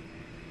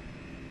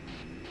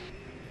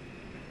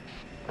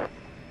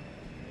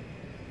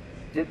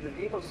 Did the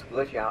vehicle just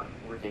glitch out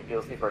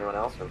ridiculously for anyone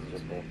else, or was it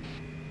just me?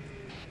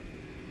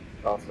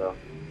 Thought so.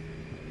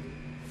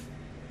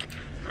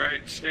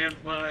 Alright, stand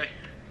by.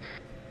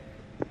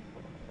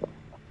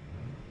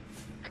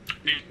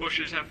 These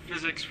bushes have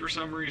physics for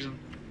some reason.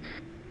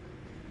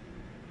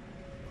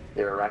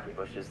 They're Iraqi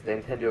bushes. They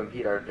intend to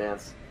impede our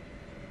advance.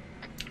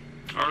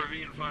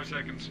 RV in 5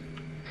 seconds.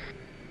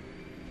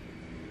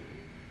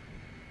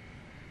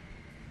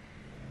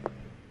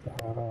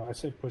 I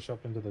say push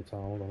up into the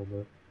tunnel a little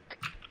bit.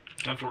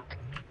 10-4.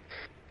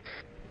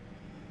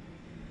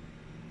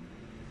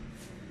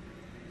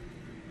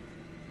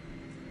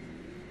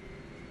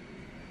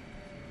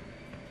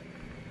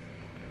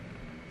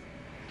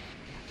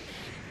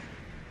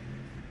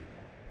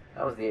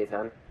 That was the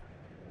A-10.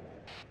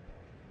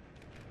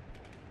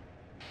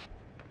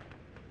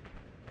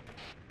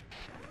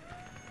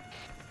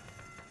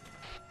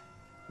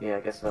 Yeah, I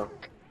guess so.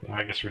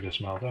 I guess we're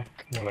dismounting.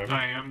 Whatever.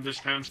 I am. This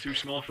town's too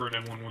small for an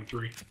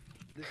M113.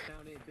 This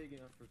town ain't big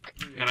enough for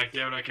 3. And I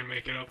doubt I can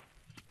make it up.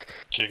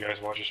 Okay,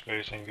 guys, watch your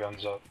spacing.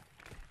 Guns up.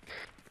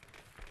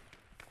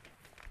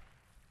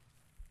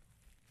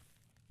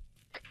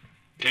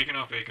 Taking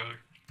off ACOG.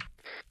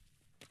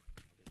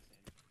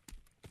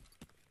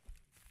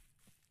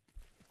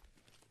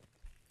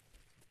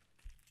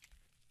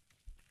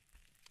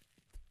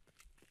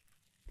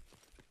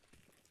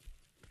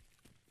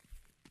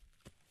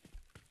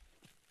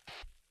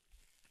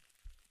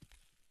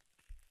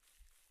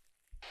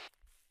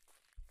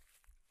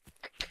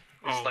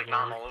 It's like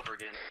Nam all over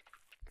again.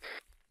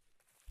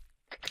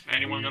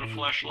 Anyone got a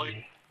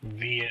flashlight?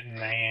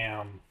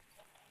 Vietnam.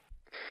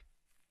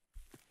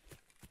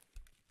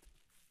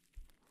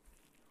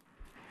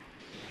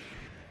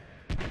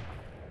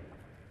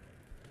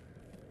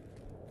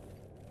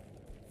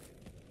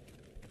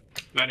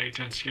 That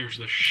A-10 scares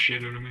the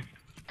shit out of me.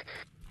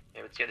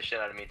 It would scare the shit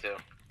out of me too.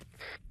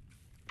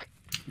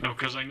 No,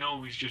 because I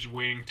know he's just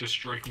waiting to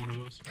strike one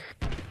of us.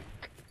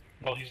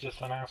 Well, he's just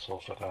an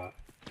asshole for that.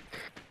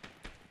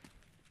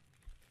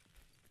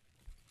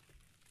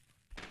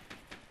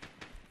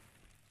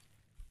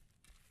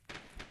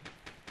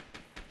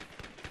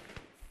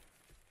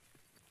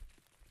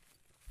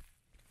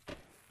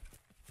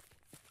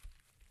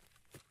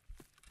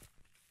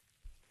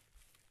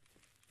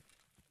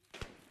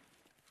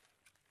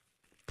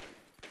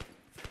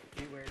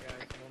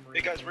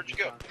 Hey guys, where'd you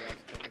go?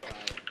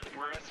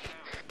 We're at now.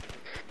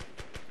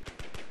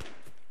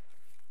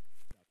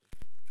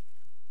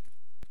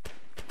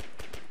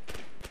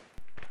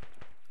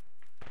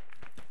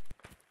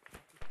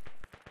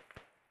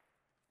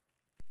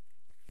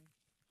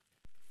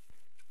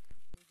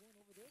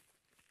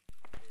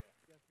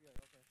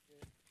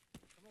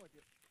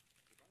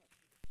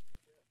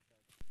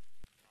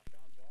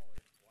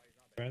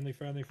 Friendly,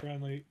 friendly,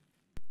 friendly.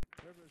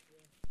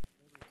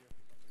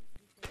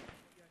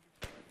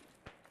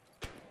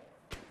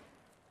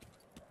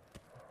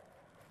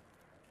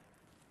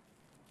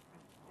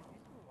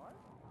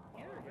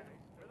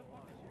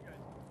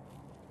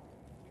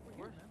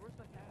 Where's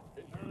the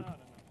cat? No.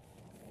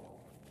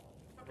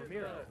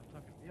 Ramiro, I'm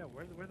talking. Yeah,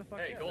 where the fuck?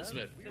 Hey, is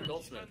Goldsmith. that?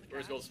 Goldsmith.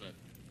 Where's Goldsmith?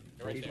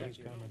 He's Right there.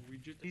 coming.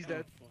 He's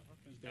dead.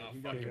 Oh,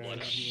 fucking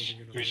blood.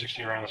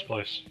 360 around this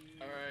place.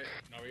 Alright,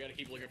 now we gotta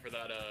keep looking for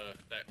that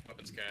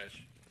weapons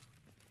cache.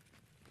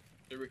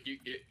 So Rick, you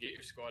get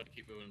your squad to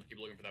keep moving, keep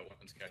looking for that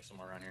weapons cache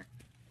somewhere around here.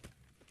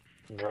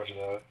 Roger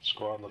that.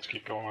 Squad, let's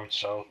keep going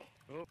south.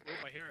 Oh,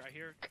 I hear.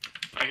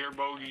 I hear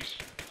bogeys.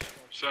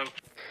 So,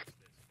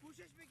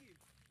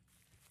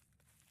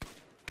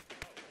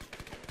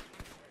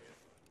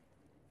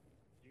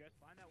 You guys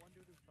find that one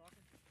dude who's talking?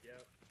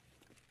 Yep.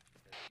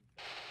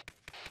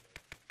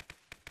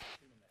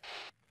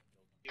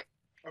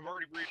 I've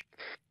already reached.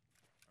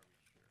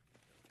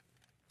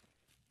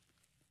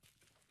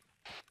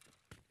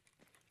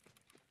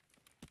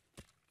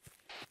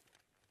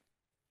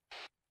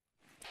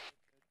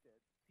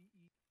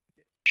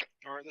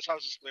 Alright, this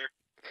house is clear.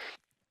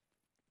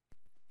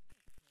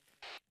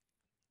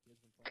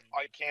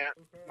 I can't.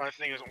 My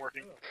thing isn't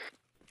working.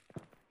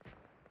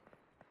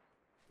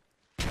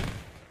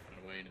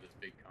 Way into this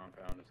big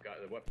compound. It's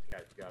got the weapons cache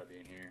has gotta be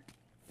in here.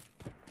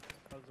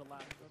 There's a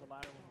ladder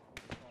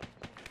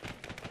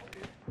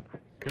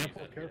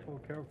Careful.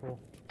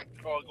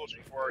 Oh, it goes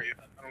before you.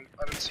 I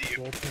don't see you.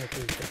 Goldsmith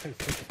is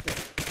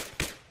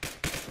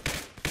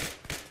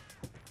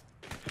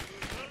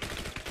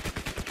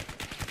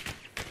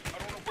I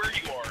don't know where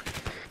you are.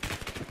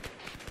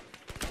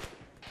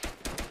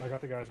 I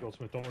got the guys,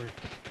 Goldsmith, don't worry.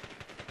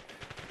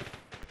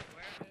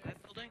 Where?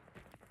 That building?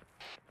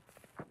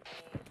 Oh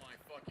my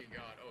fucking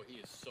god. Oh, he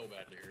is so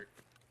badly hurt.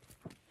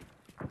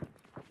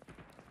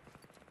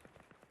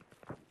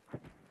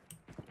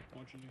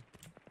 watching you.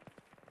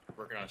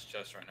 Working on his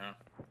chest right now.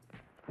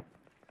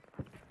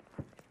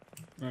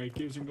 Alright,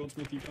 Gibbs and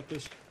Goldsmith, you got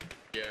this?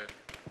 Yeah.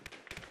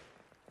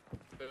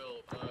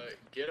 Phil,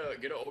 get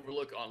a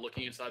overlook on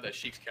looking inside that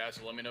Sheik's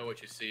castle. Let me know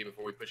what you see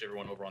before we push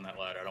everyone over on that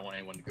ladder. I don't want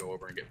anyone to go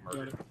over and get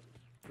murdered.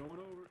 Going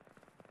over.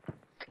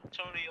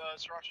 Tony,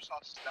 Sriracha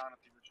sauce is down at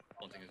the original.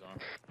 One thing is on.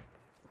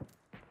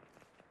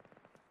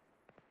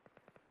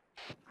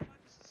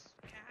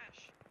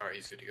 Cash. Alright,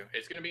 he's good to go.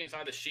 It's gonna be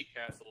inside the Sheik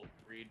castle,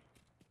 Reed.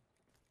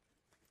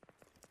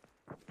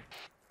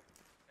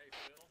 Hey,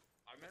 Phil,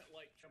 I meant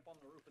like jump on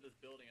the roof of this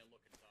building and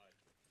look inside.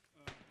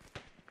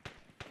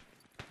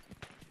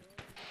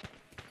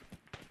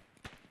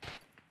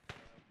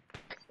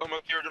 I'm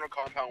at the original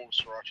compound with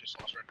Sriracha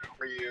sauce right now.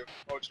 Where are you?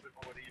 Oh, it's been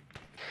already.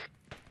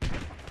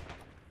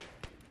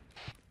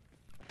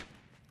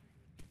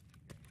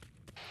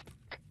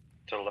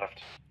 To the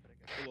left.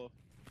 Hello.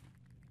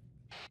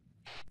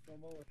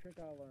 A trick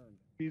I learned.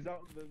 He's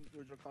out in the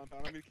original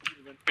compound. I'm gonna keep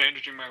him in.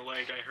 Bandaging my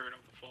leg, I heard him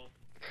fall.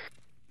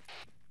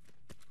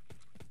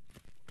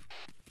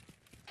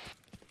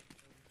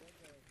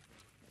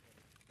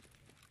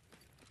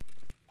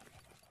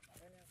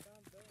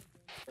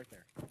 Right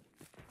there.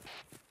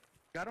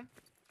 Got him?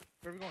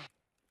 Where are we going?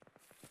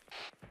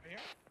 Right here?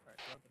 Alright,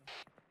 drop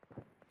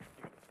it.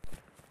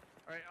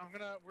 Alright, I'm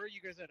gonna. Where are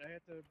you guys at? I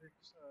had to bring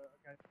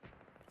a guy.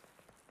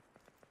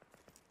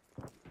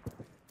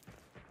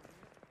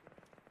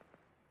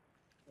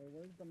 Hey,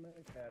 where's the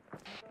medic at?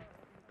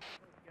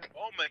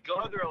 Oh my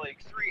god, there are like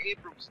 3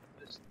 Abrams in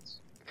the distance.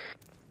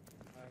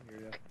 I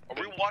hear ya. Are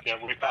we watching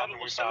Yeah, we the found battle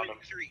him, we of found him.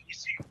 73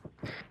 ECU?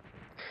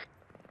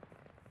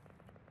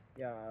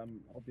 Yeah,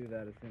 I'll do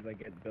that as soon as I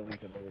get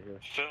Billington over here.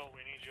 Phil,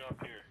 we need you up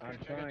here. I'm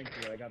trying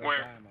to. I got a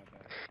Where? guy on my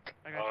back.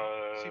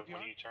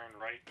 When you turn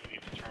right, you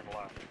need to turn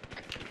left.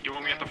 You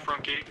want me at the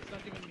front gate? It's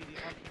not giving me the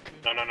option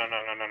to.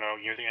 No.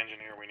 You're the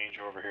engineer. We need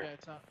you over here. Yeah,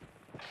 it's not.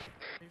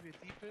 Maybe a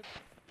defib.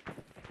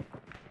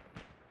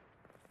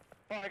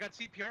 Oh, I got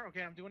CPR.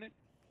 Okay, I'm doing it.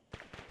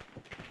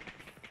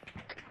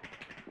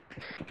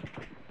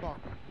 Fuck.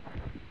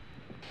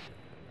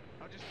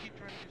 I'll just keep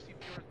trying to do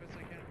CPR as best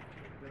I can.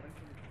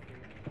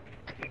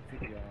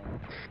 CPR.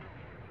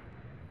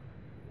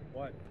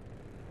 What?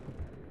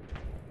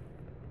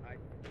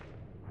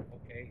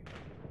 Okay.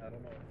 I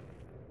don't know.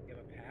 You have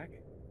a pack?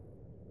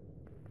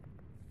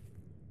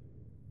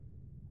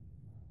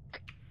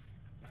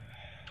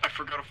 I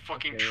forgot a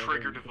fucking Okay, well,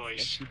 trigger then,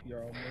 device.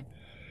 CPR only.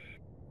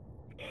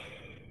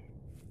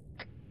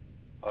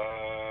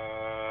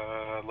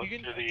 Look You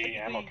can- through the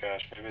ammo technically,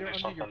 cache. Maybe They're there's under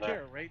something your there.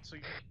 care, right? So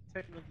you can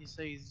technically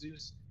say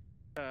Zeus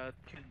can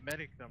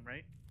medic them,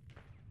 right?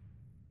 I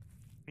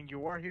mean,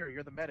 you are here.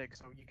 You're the medic,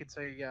 so you could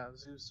say, yeah,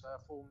 Zeus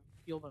full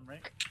heal them,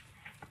 right?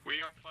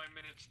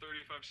 minutes,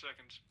 35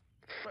 seconds.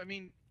 I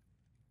mean,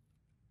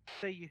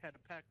 say you had a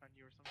pack on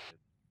you or some shit.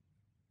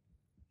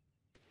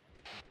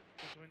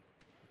 Just went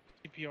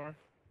CPR.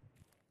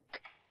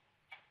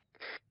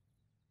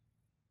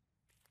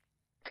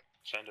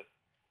 Send it.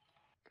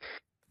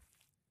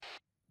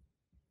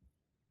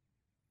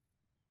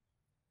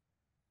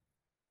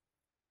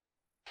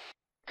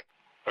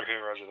 Okay,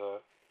 roger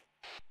that.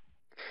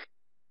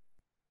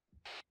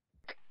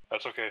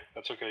 That's okay.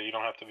 That's okay. You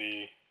don't have to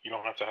be. You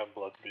don't have to have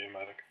blood to be a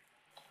medic.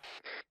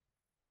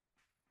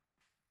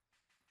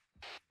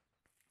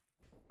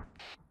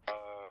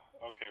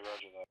 Okay,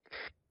 roger that.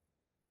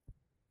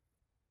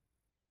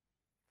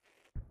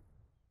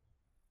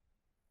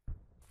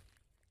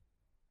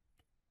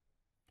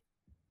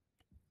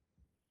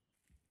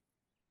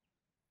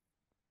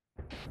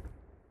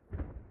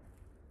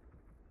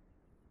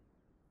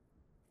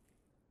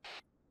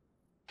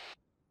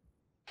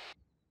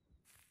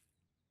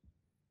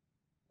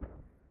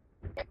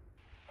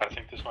 I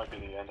think this might be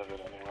the end of it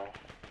anyway.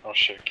 Oh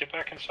shit, get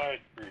back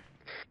inside, Reed.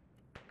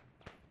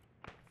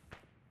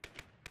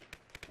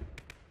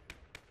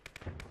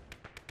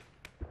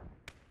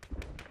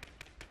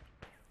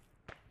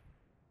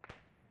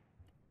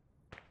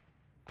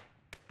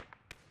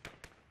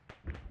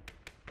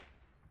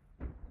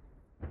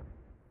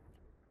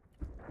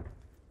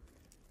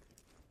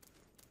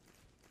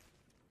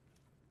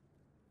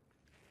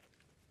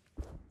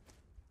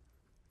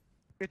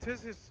 It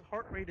says his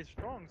heart rate is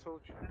strong, so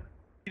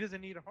he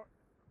doesn't need a heart.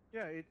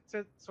 Yeah, it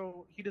says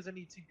so he doesn't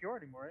need CPR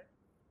anymore,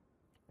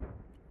 right?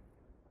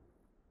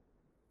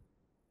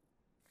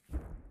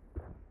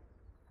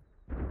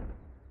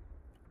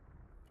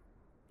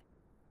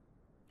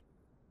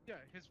 Yeah,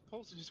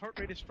 his heart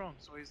rate is strong,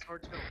 so his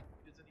heart's healthy.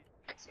 He doesn't need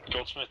CPR.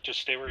 Goldsmith, just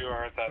stay where you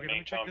are at that Okay, let main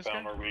me check this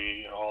compound guy. where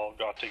we all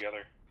got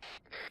together.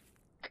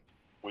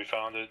 We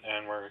found it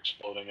and we're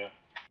exploding it.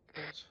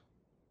 Pulse.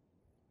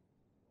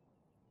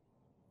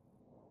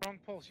 Strong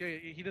pulse. Yeah,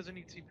 he doesn't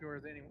need CPR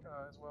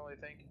as well, I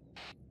think.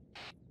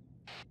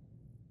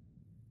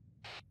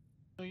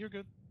 No, you're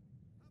good.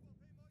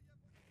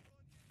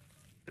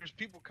 There's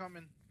people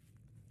coming.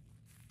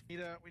 We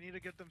need to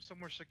get them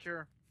somewhere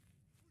secure.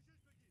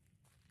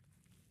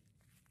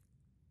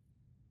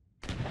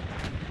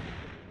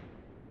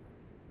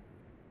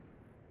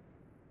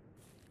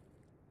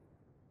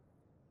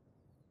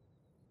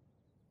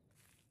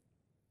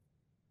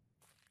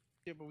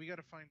 Yeah, but we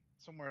gotta find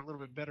somewhere a little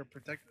bit better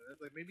protected.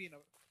 Like maybe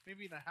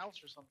in a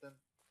house or something.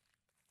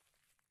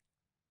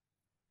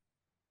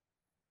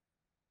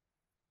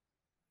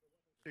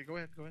 Okay, go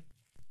ahead.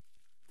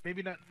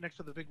 Maybe not next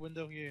to the big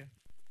window. Yeah.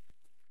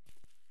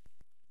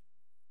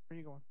 Where are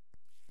you going?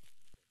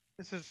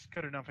 This is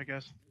good enough, I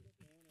guess.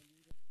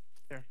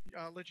 There.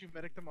 I'll let you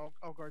medic them.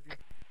 I'll guard you.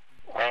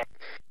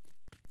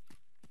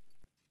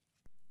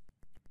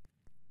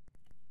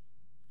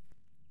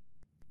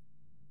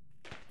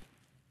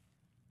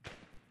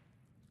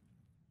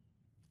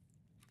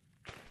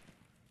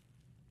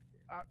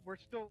 We're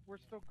still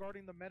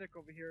guarding the medic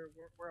over here.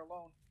 We're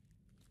alone.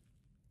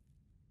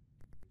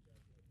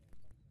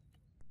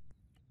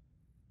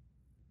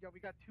 Yeah, we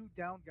got 2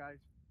 down guys.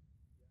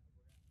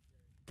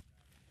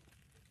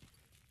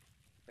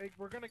 Hey,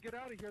 we're gonna get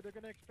out of here. They're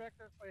gonna expect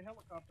us by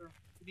helicopter.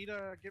 We need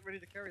to get ready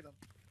to carry them.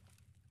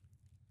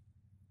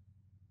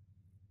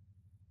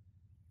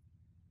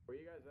 Where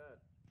you guys at?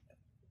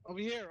 Over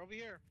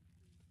here.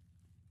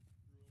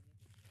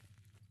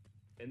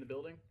 In the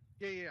building?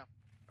 Yeah.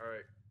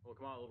 Alright. Well,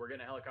 come on. We're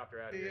getting a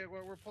helicopter out of Yeah, here.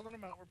 we're pulling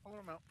them out. Come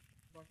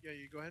on. Yeah,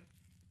 you go ahead.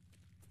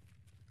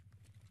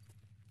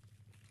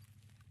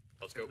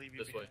 Let's go Leave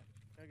you this way. behind.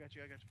 I got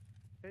you.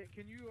 Hey,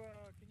 can you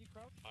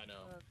crouch? I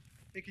know.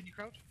 Hey, can you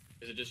crouch?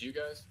 Is it just you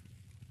guys?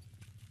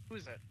 Who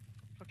is that?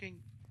 Fucking.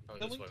 Oh,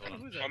 this way. Hold on.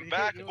 Who is that? I'm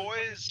back,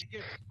 boys.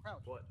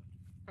 Crouch. What?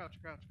 Crouch.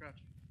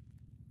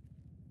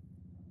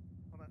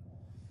 Hold on.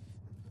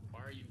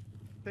 Why are you?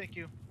 Thank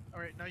you. All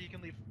right, now you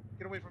can leave.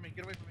 Get away from me.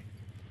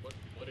 What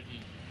did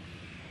he?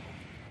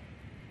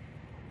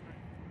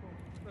 Alright, cool.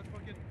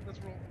 Let's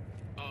roll.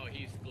 Oh,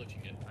 he's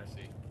glitching it. I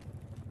see.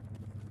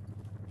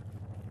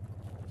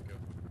 Let's go.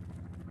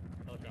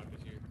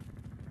 Helicopter's here.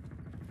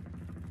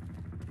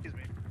 Excuse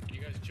me. Can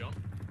you guys jump?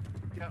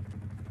 Yeah.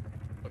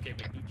 Okay,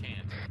 but he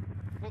can't.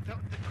 Well,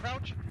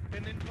 crouch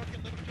and then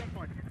fucking let him jump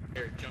on you.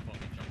 Here, jump on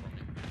me. Jump on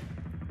me.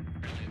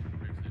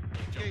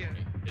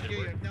 Did it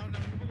work? No,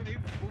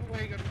 move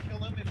away, gotta kill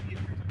him if you're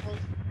too close.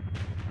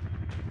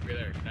 Okay,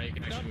 there. Now you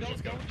can actually move.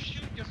 Let's go. Don't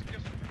shoot, just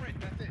sprint,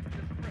 that's it,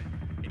 just sprint.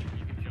 You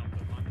can jump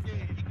the climb. Yeah,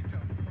 he can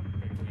jump.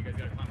 Okay, cool. You guys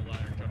gotta climb a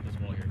ladder and jump this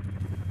wall here.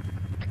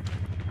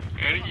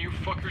 Eddie, you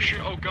fucker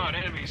shoot. Oh god,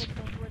 enemies.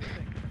 Don't do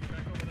anything.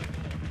 Back over that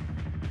wall.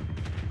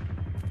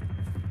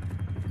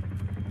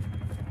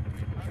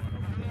 I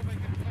don't know if I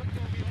can crouch.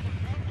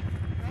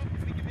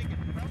 We can make it.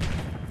 Crouch.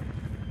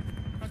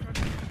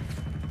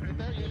 Right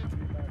there, yeah.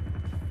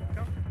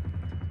 Come.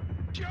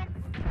 Jump!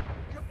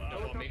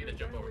 Jump on me, then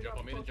jump over. Jump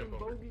on me, then jump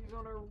over. Bogies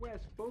on our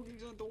west.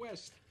 Bogies on the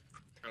west.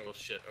 Oh, well,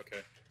 shit.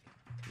 Okay.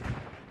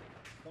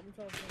 Bogies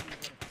on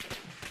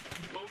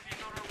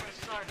our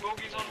west side.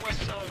 Bogies on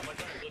west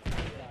side.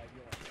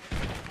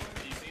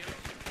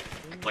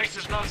 Place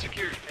is not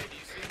secured.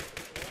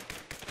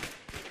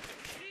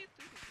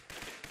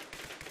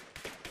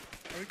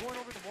 Are we going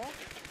over the wall?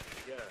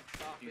 Yeah.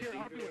 Here,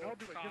 I'll do it.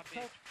 Just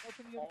crouch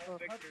in the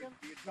crouch again.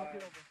 Jump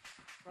it over.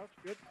 Crouch,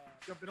 good.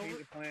 Jump it over. Change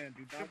the plan.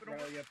 Do not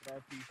rally up at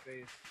RP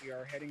phase. We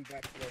are heading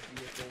back to our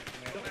vehicles.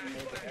 Gotta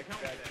head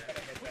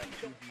back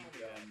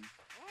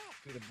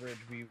to the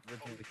bridge we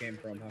originally came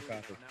from. How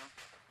copy?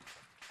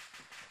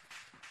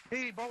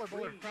 Hey, Baller,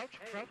 crouch. No,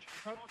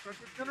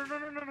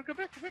 come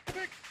back.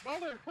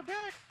 Baller, come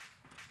back.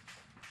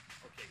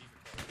 Okay, he's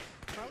recording.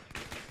 Crouch.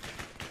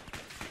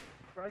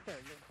 Right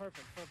there, you're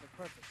perfect. Hold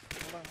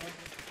on,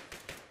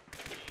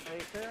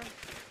 right there.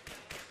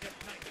 Yep,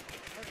 nice.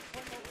 Let's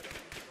come over.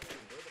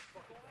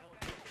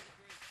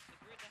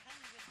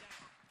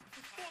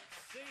 For fuck's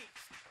sake!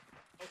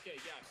 Okay,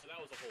 yeah, so that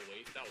was a whole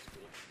waste. That was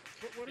cool.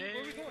 Where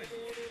are we going?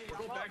 We're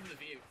going back to the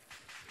vehicles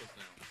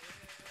now.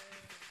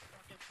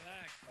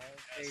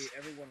 Hey,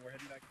 everyone, we're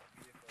heading back to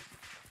the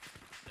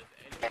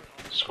vehicle.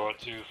 Squad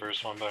 2,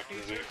 first one back to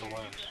the vehicle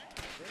wins.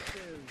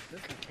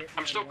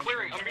 I'm still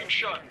clearing. I'm being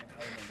shot.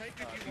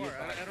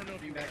 I don't know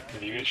if you want.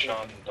 If you get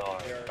shot and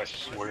die, I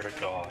swear to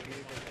God.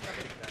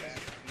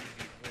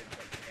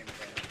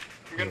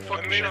 I'm getting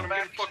fucking shot. I'm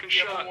getting fucking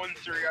shot.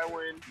 1-3, I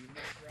win.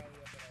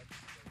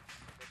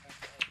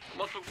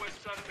 I'm off the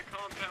west side of the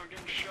compound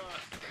getting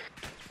shot.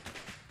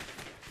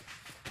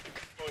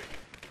 Wait.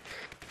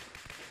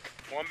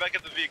 Well, I'm back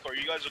at the vehicle. Are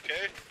you guys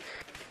okay?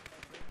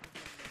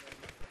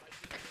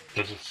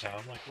 Does it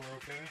sound like we're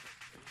okay?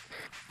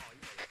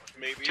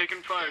 Maybe.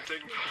 Taking fire.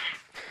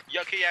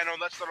 Yeah, okay, yeah, no,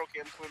 that's not okay.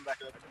 I'm coming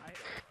back up.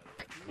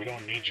 We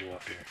don't need you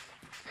up here.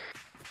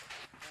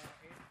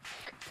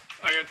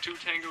 I got 2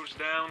 tangos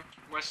down,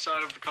 west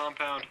side of the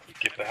compound.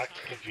 Get back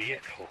to the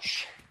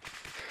vehicles.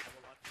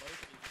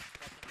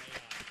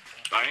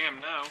 I am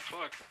now,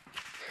 fuck.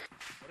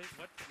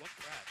 What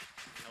crash?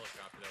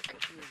 Helicopter.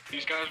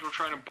 These guys were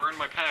trying to burn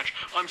my patch.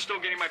 I'm still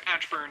getting my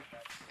patch burned.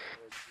 Get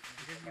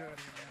you out of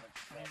here, man.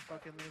 I ain't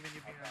fucking leaving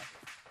you behind.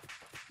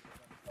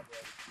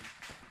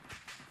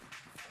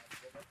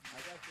 I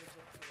got this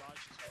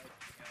garage as well.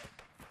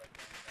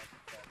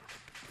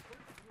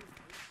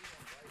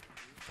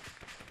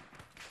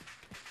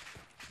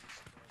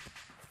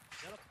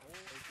 Is that a pole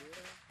right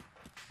there?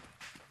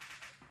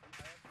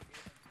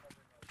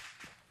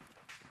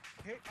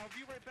 Hey, I'll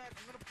be right back.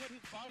 I'm gonna put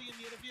his body in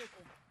the other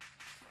vehicle.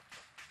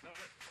 No,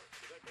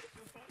 did that go to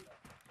his body?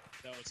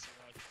 No, it's the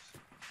Rogers.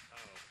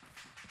 Oh.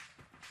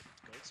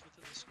 Goldsmith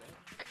in the squad?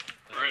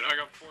 Alright, I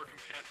got 4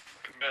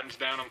 combatants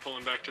down. I'm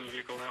pulling back to the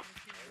vehicle now.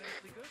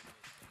 Medically good?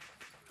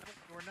 No,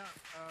 we're not.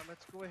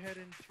 Let's go ahead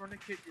and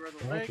tourniquet your other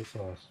I like leg. your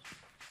sauce.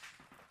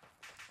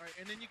 Alright,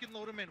 and then you can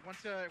load them in.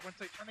 Once I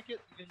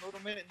tourniquet, you can load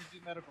them in and then do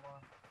medical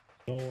on.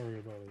 Don't worry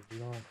about it. You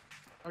don't.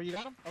 Oh, you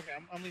got them? Okay,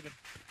 I'm leaving.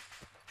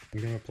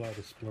 I'm gonna apply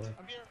the splint.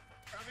 I'm here.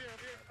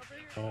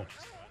 Oh.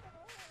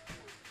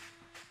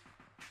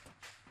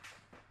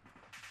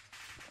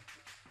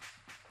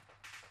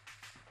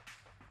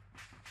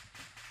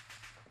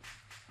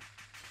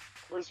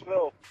 Where's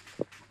Phil?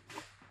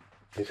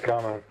 He's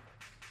coming.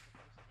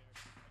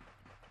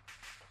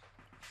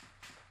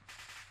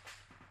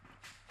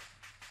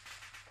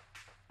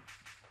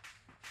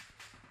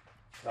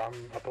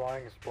 I'm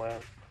applying a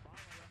splint.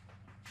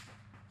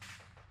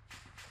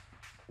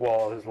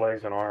 Well, his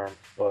legs and arm,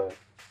 but...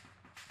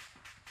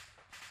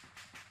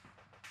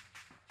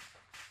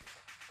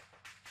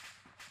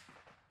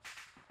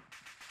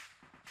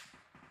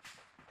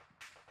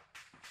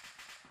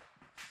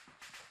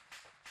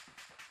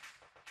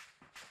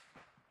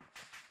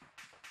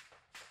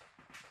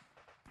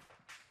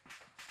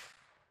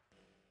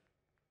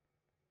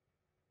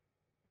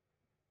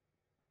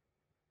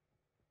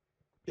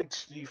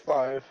 It's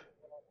D5.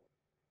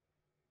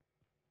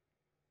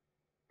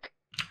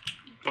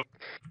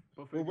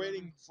 We're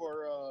waiting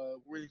for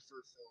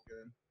Phil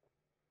again.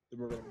 Then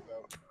we're gonna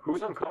go.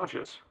 Who's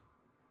unconscious?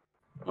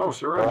 Oh,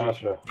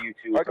 Siraj. You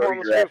two, throw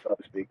your ass up,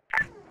 speak.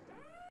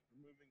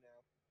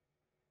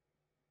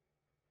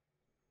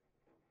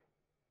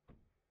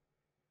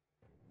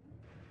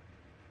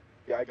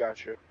 Yeah, I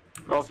got you.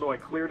 Also, I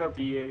cleared up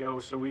the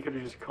EAO, so we could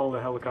have just called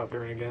a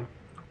helicopter in again.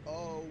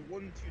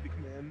 1-2 to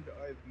command.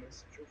 I have a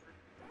message over.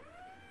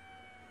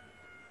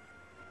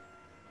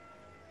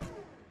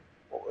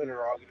 Well,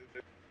 interrogative.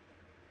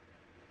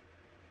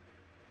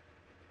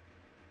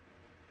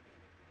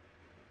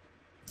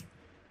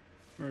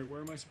 Alright,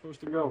 where am I supposed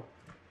to Go.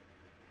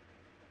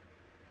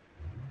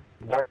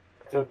 Back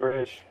to the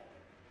bridge.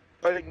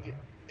 I didn't get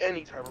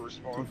any type of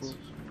response.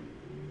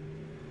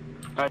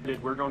 I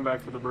did. We're going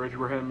back to the bridge.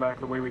 We're heading back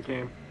the way we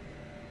came.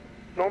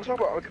 No, I'm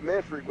talking about on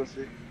command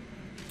frequency.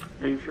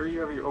 Are you sure you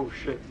have your... Oh,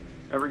 shit.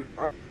 I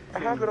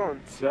have it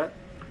on. Set?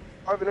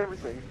 I have it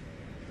everything.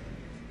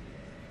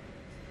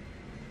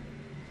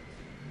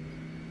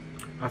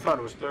 I thought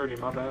it was 30,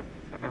 my bad.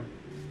 Damn.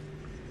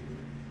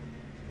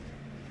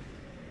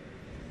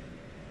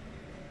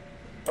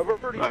 I've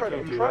already I tried.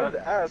 can't I'm do trying that.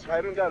 to ask. I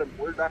haven't got a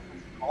word back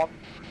from coffee.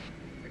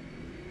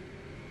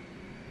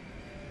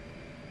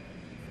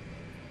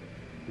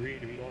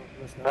 Reed, we don't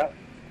listen up.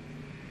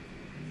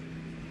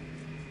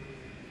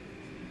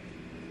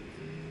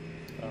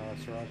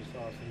 Sriracha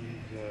sauce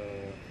needs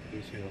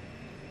Lucio.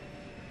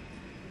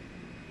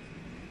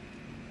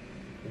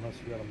 Unless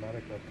you got a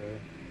medic up there.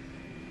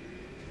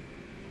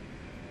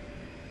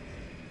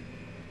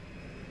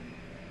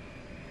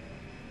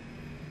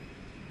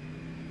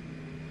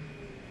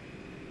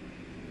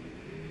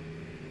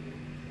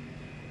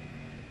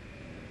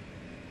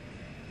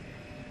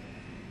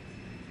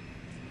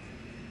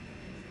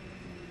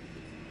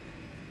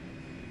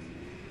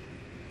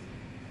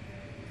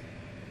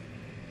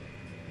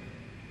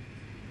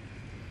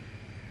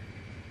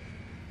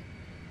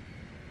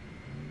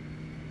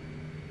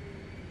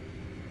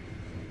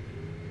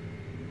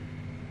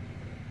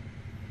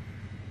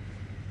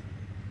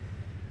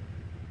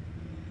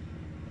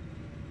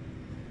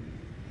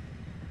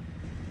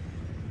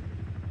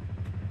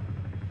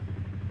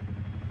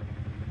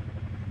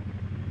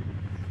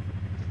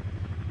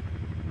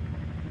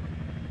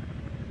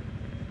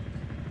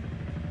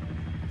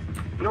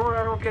 You know what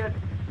I don't get?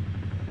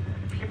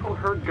 People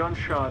heard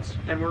gunshots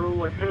and we're all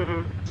like,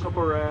 it's up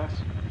our ass.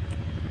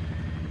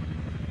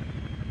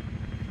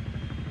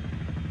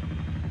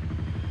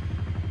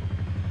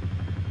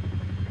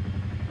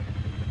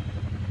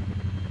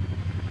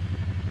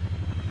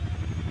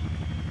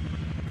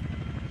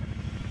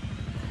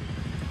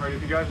 Alright,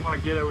 if you guys want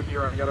to get out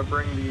here, I gotta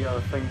bring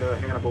the thing to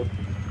Hannibal.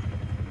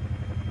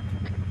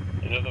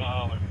 Into the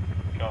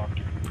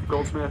helicopter.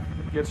 Goldsmith,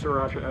 get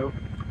Sriracha out.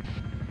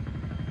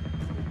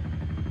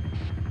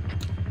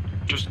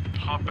 Just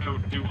hop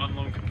out, do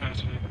unload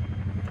capacity.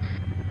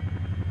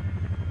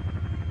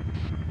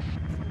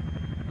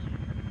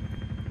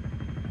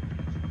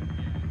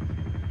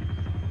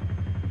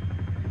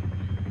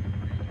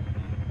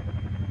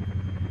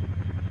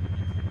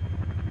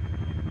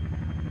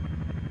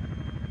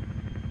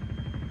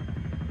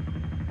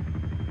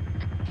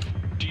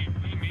 Do you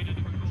need it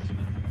with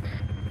Goldsmith?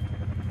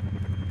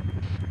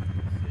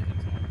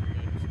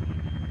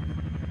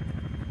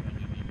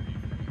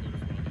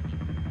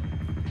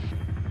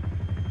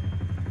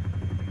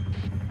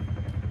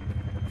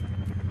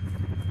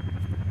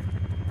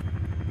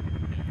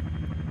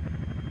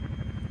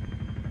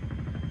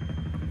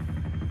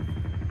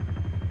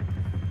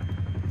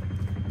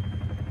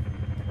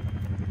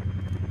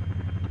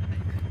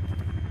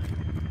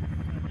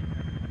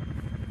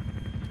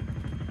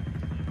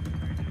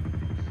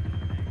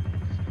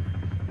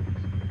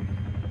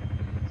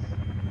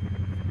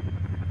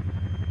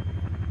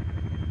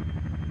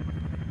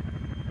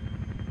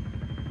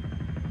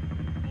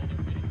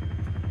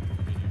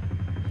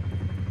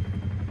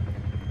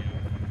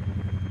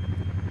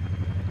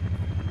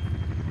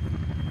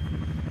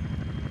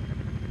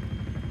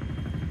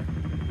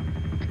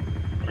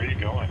 Where are you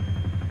going?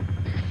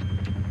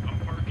 I'm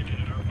parking it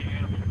at RP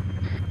Hannibal.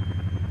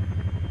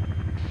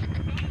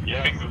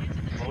 Yeah,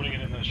 we're loading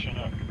it in the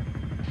Chinook.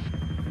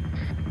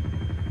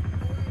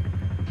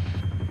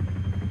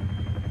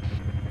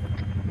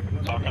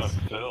 Talking to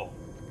Phil.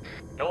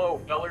 Hello,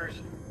 fellers.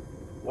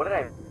 What did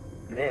I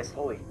miss?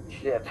 Holy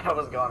shit, that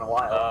was gone a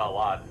while. A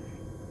lot.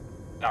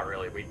 Not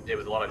really. It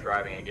was a lot of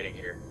driving and getting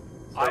here.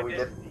 So we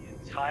did.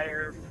 The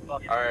entire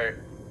fucking. Alright.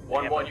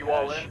 1-1, you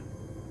all in?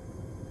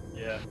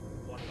 Yeah.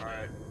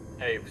 Alright.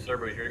 Hey,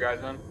 Cerberus, you guys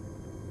in?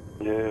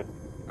 Yeah.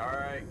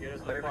 Alright, get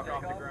us the fuck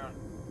off the ground.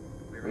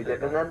 We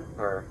dipping then?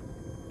 Or?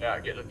 Yeah,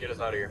 get us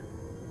out of here.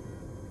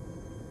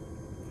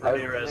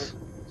 Ramirez,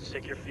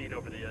 stick your feet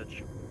over the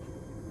edge.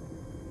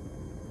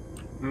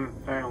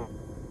 Hang on.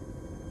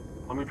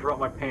 Let me drop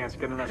my pants,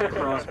 get a nice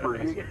cross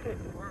breeze.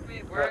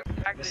 We're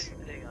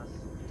activating us.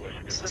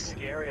 It's a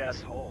scary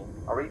ass hole.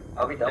 Are we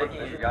done with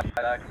this?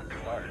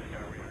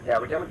 Yeah,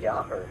 we're done with the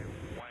offer.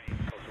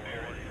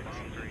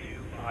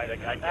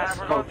 I guess.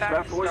 We're Oh, going back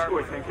that to voice start who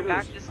I point. think it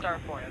Back is. to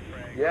start point.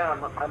 Yeah,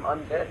 I'm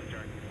undead.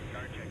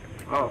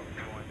 Oh.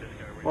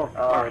 Well,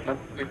 alright then.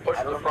 We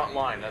pushed the front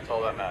line, that's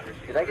all that matters.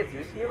 Did I get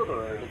Zeus healed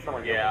or did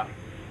someone get Yeah. me?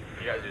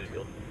 You guys just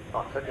healed.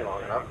 Oh, it took me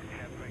long enough.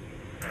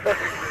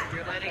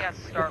 You're landing at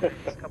start point.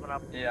 It's coming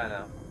up. Yeah, I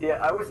know. Yeah,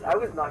 I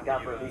was knocked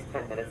out for at least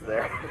 10 minutes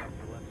there.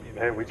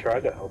 Hey, we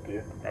tried to help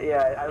you.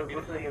 Yeah, I was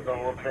listening to the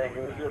whole thing.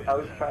 I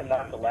was trying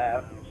not to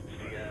laugh.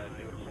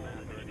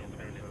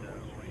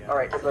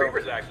 Alright, so...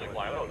 Creeper's actually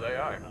flying. Oh,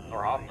 AI.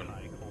 Or Hoffman.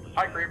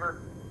 Hi,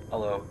 Creeper.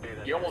 Hello.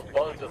 You almost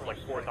buzzed us like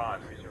 4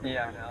 times.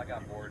 Yeah, I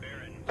got bored.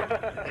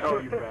 Oh,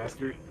 you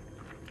bastard.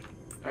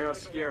 I got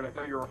scared. I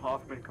thought you were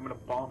Hoffman coming to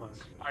bomb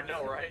us. I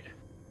know, right?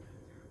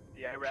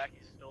 The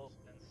Iraqis.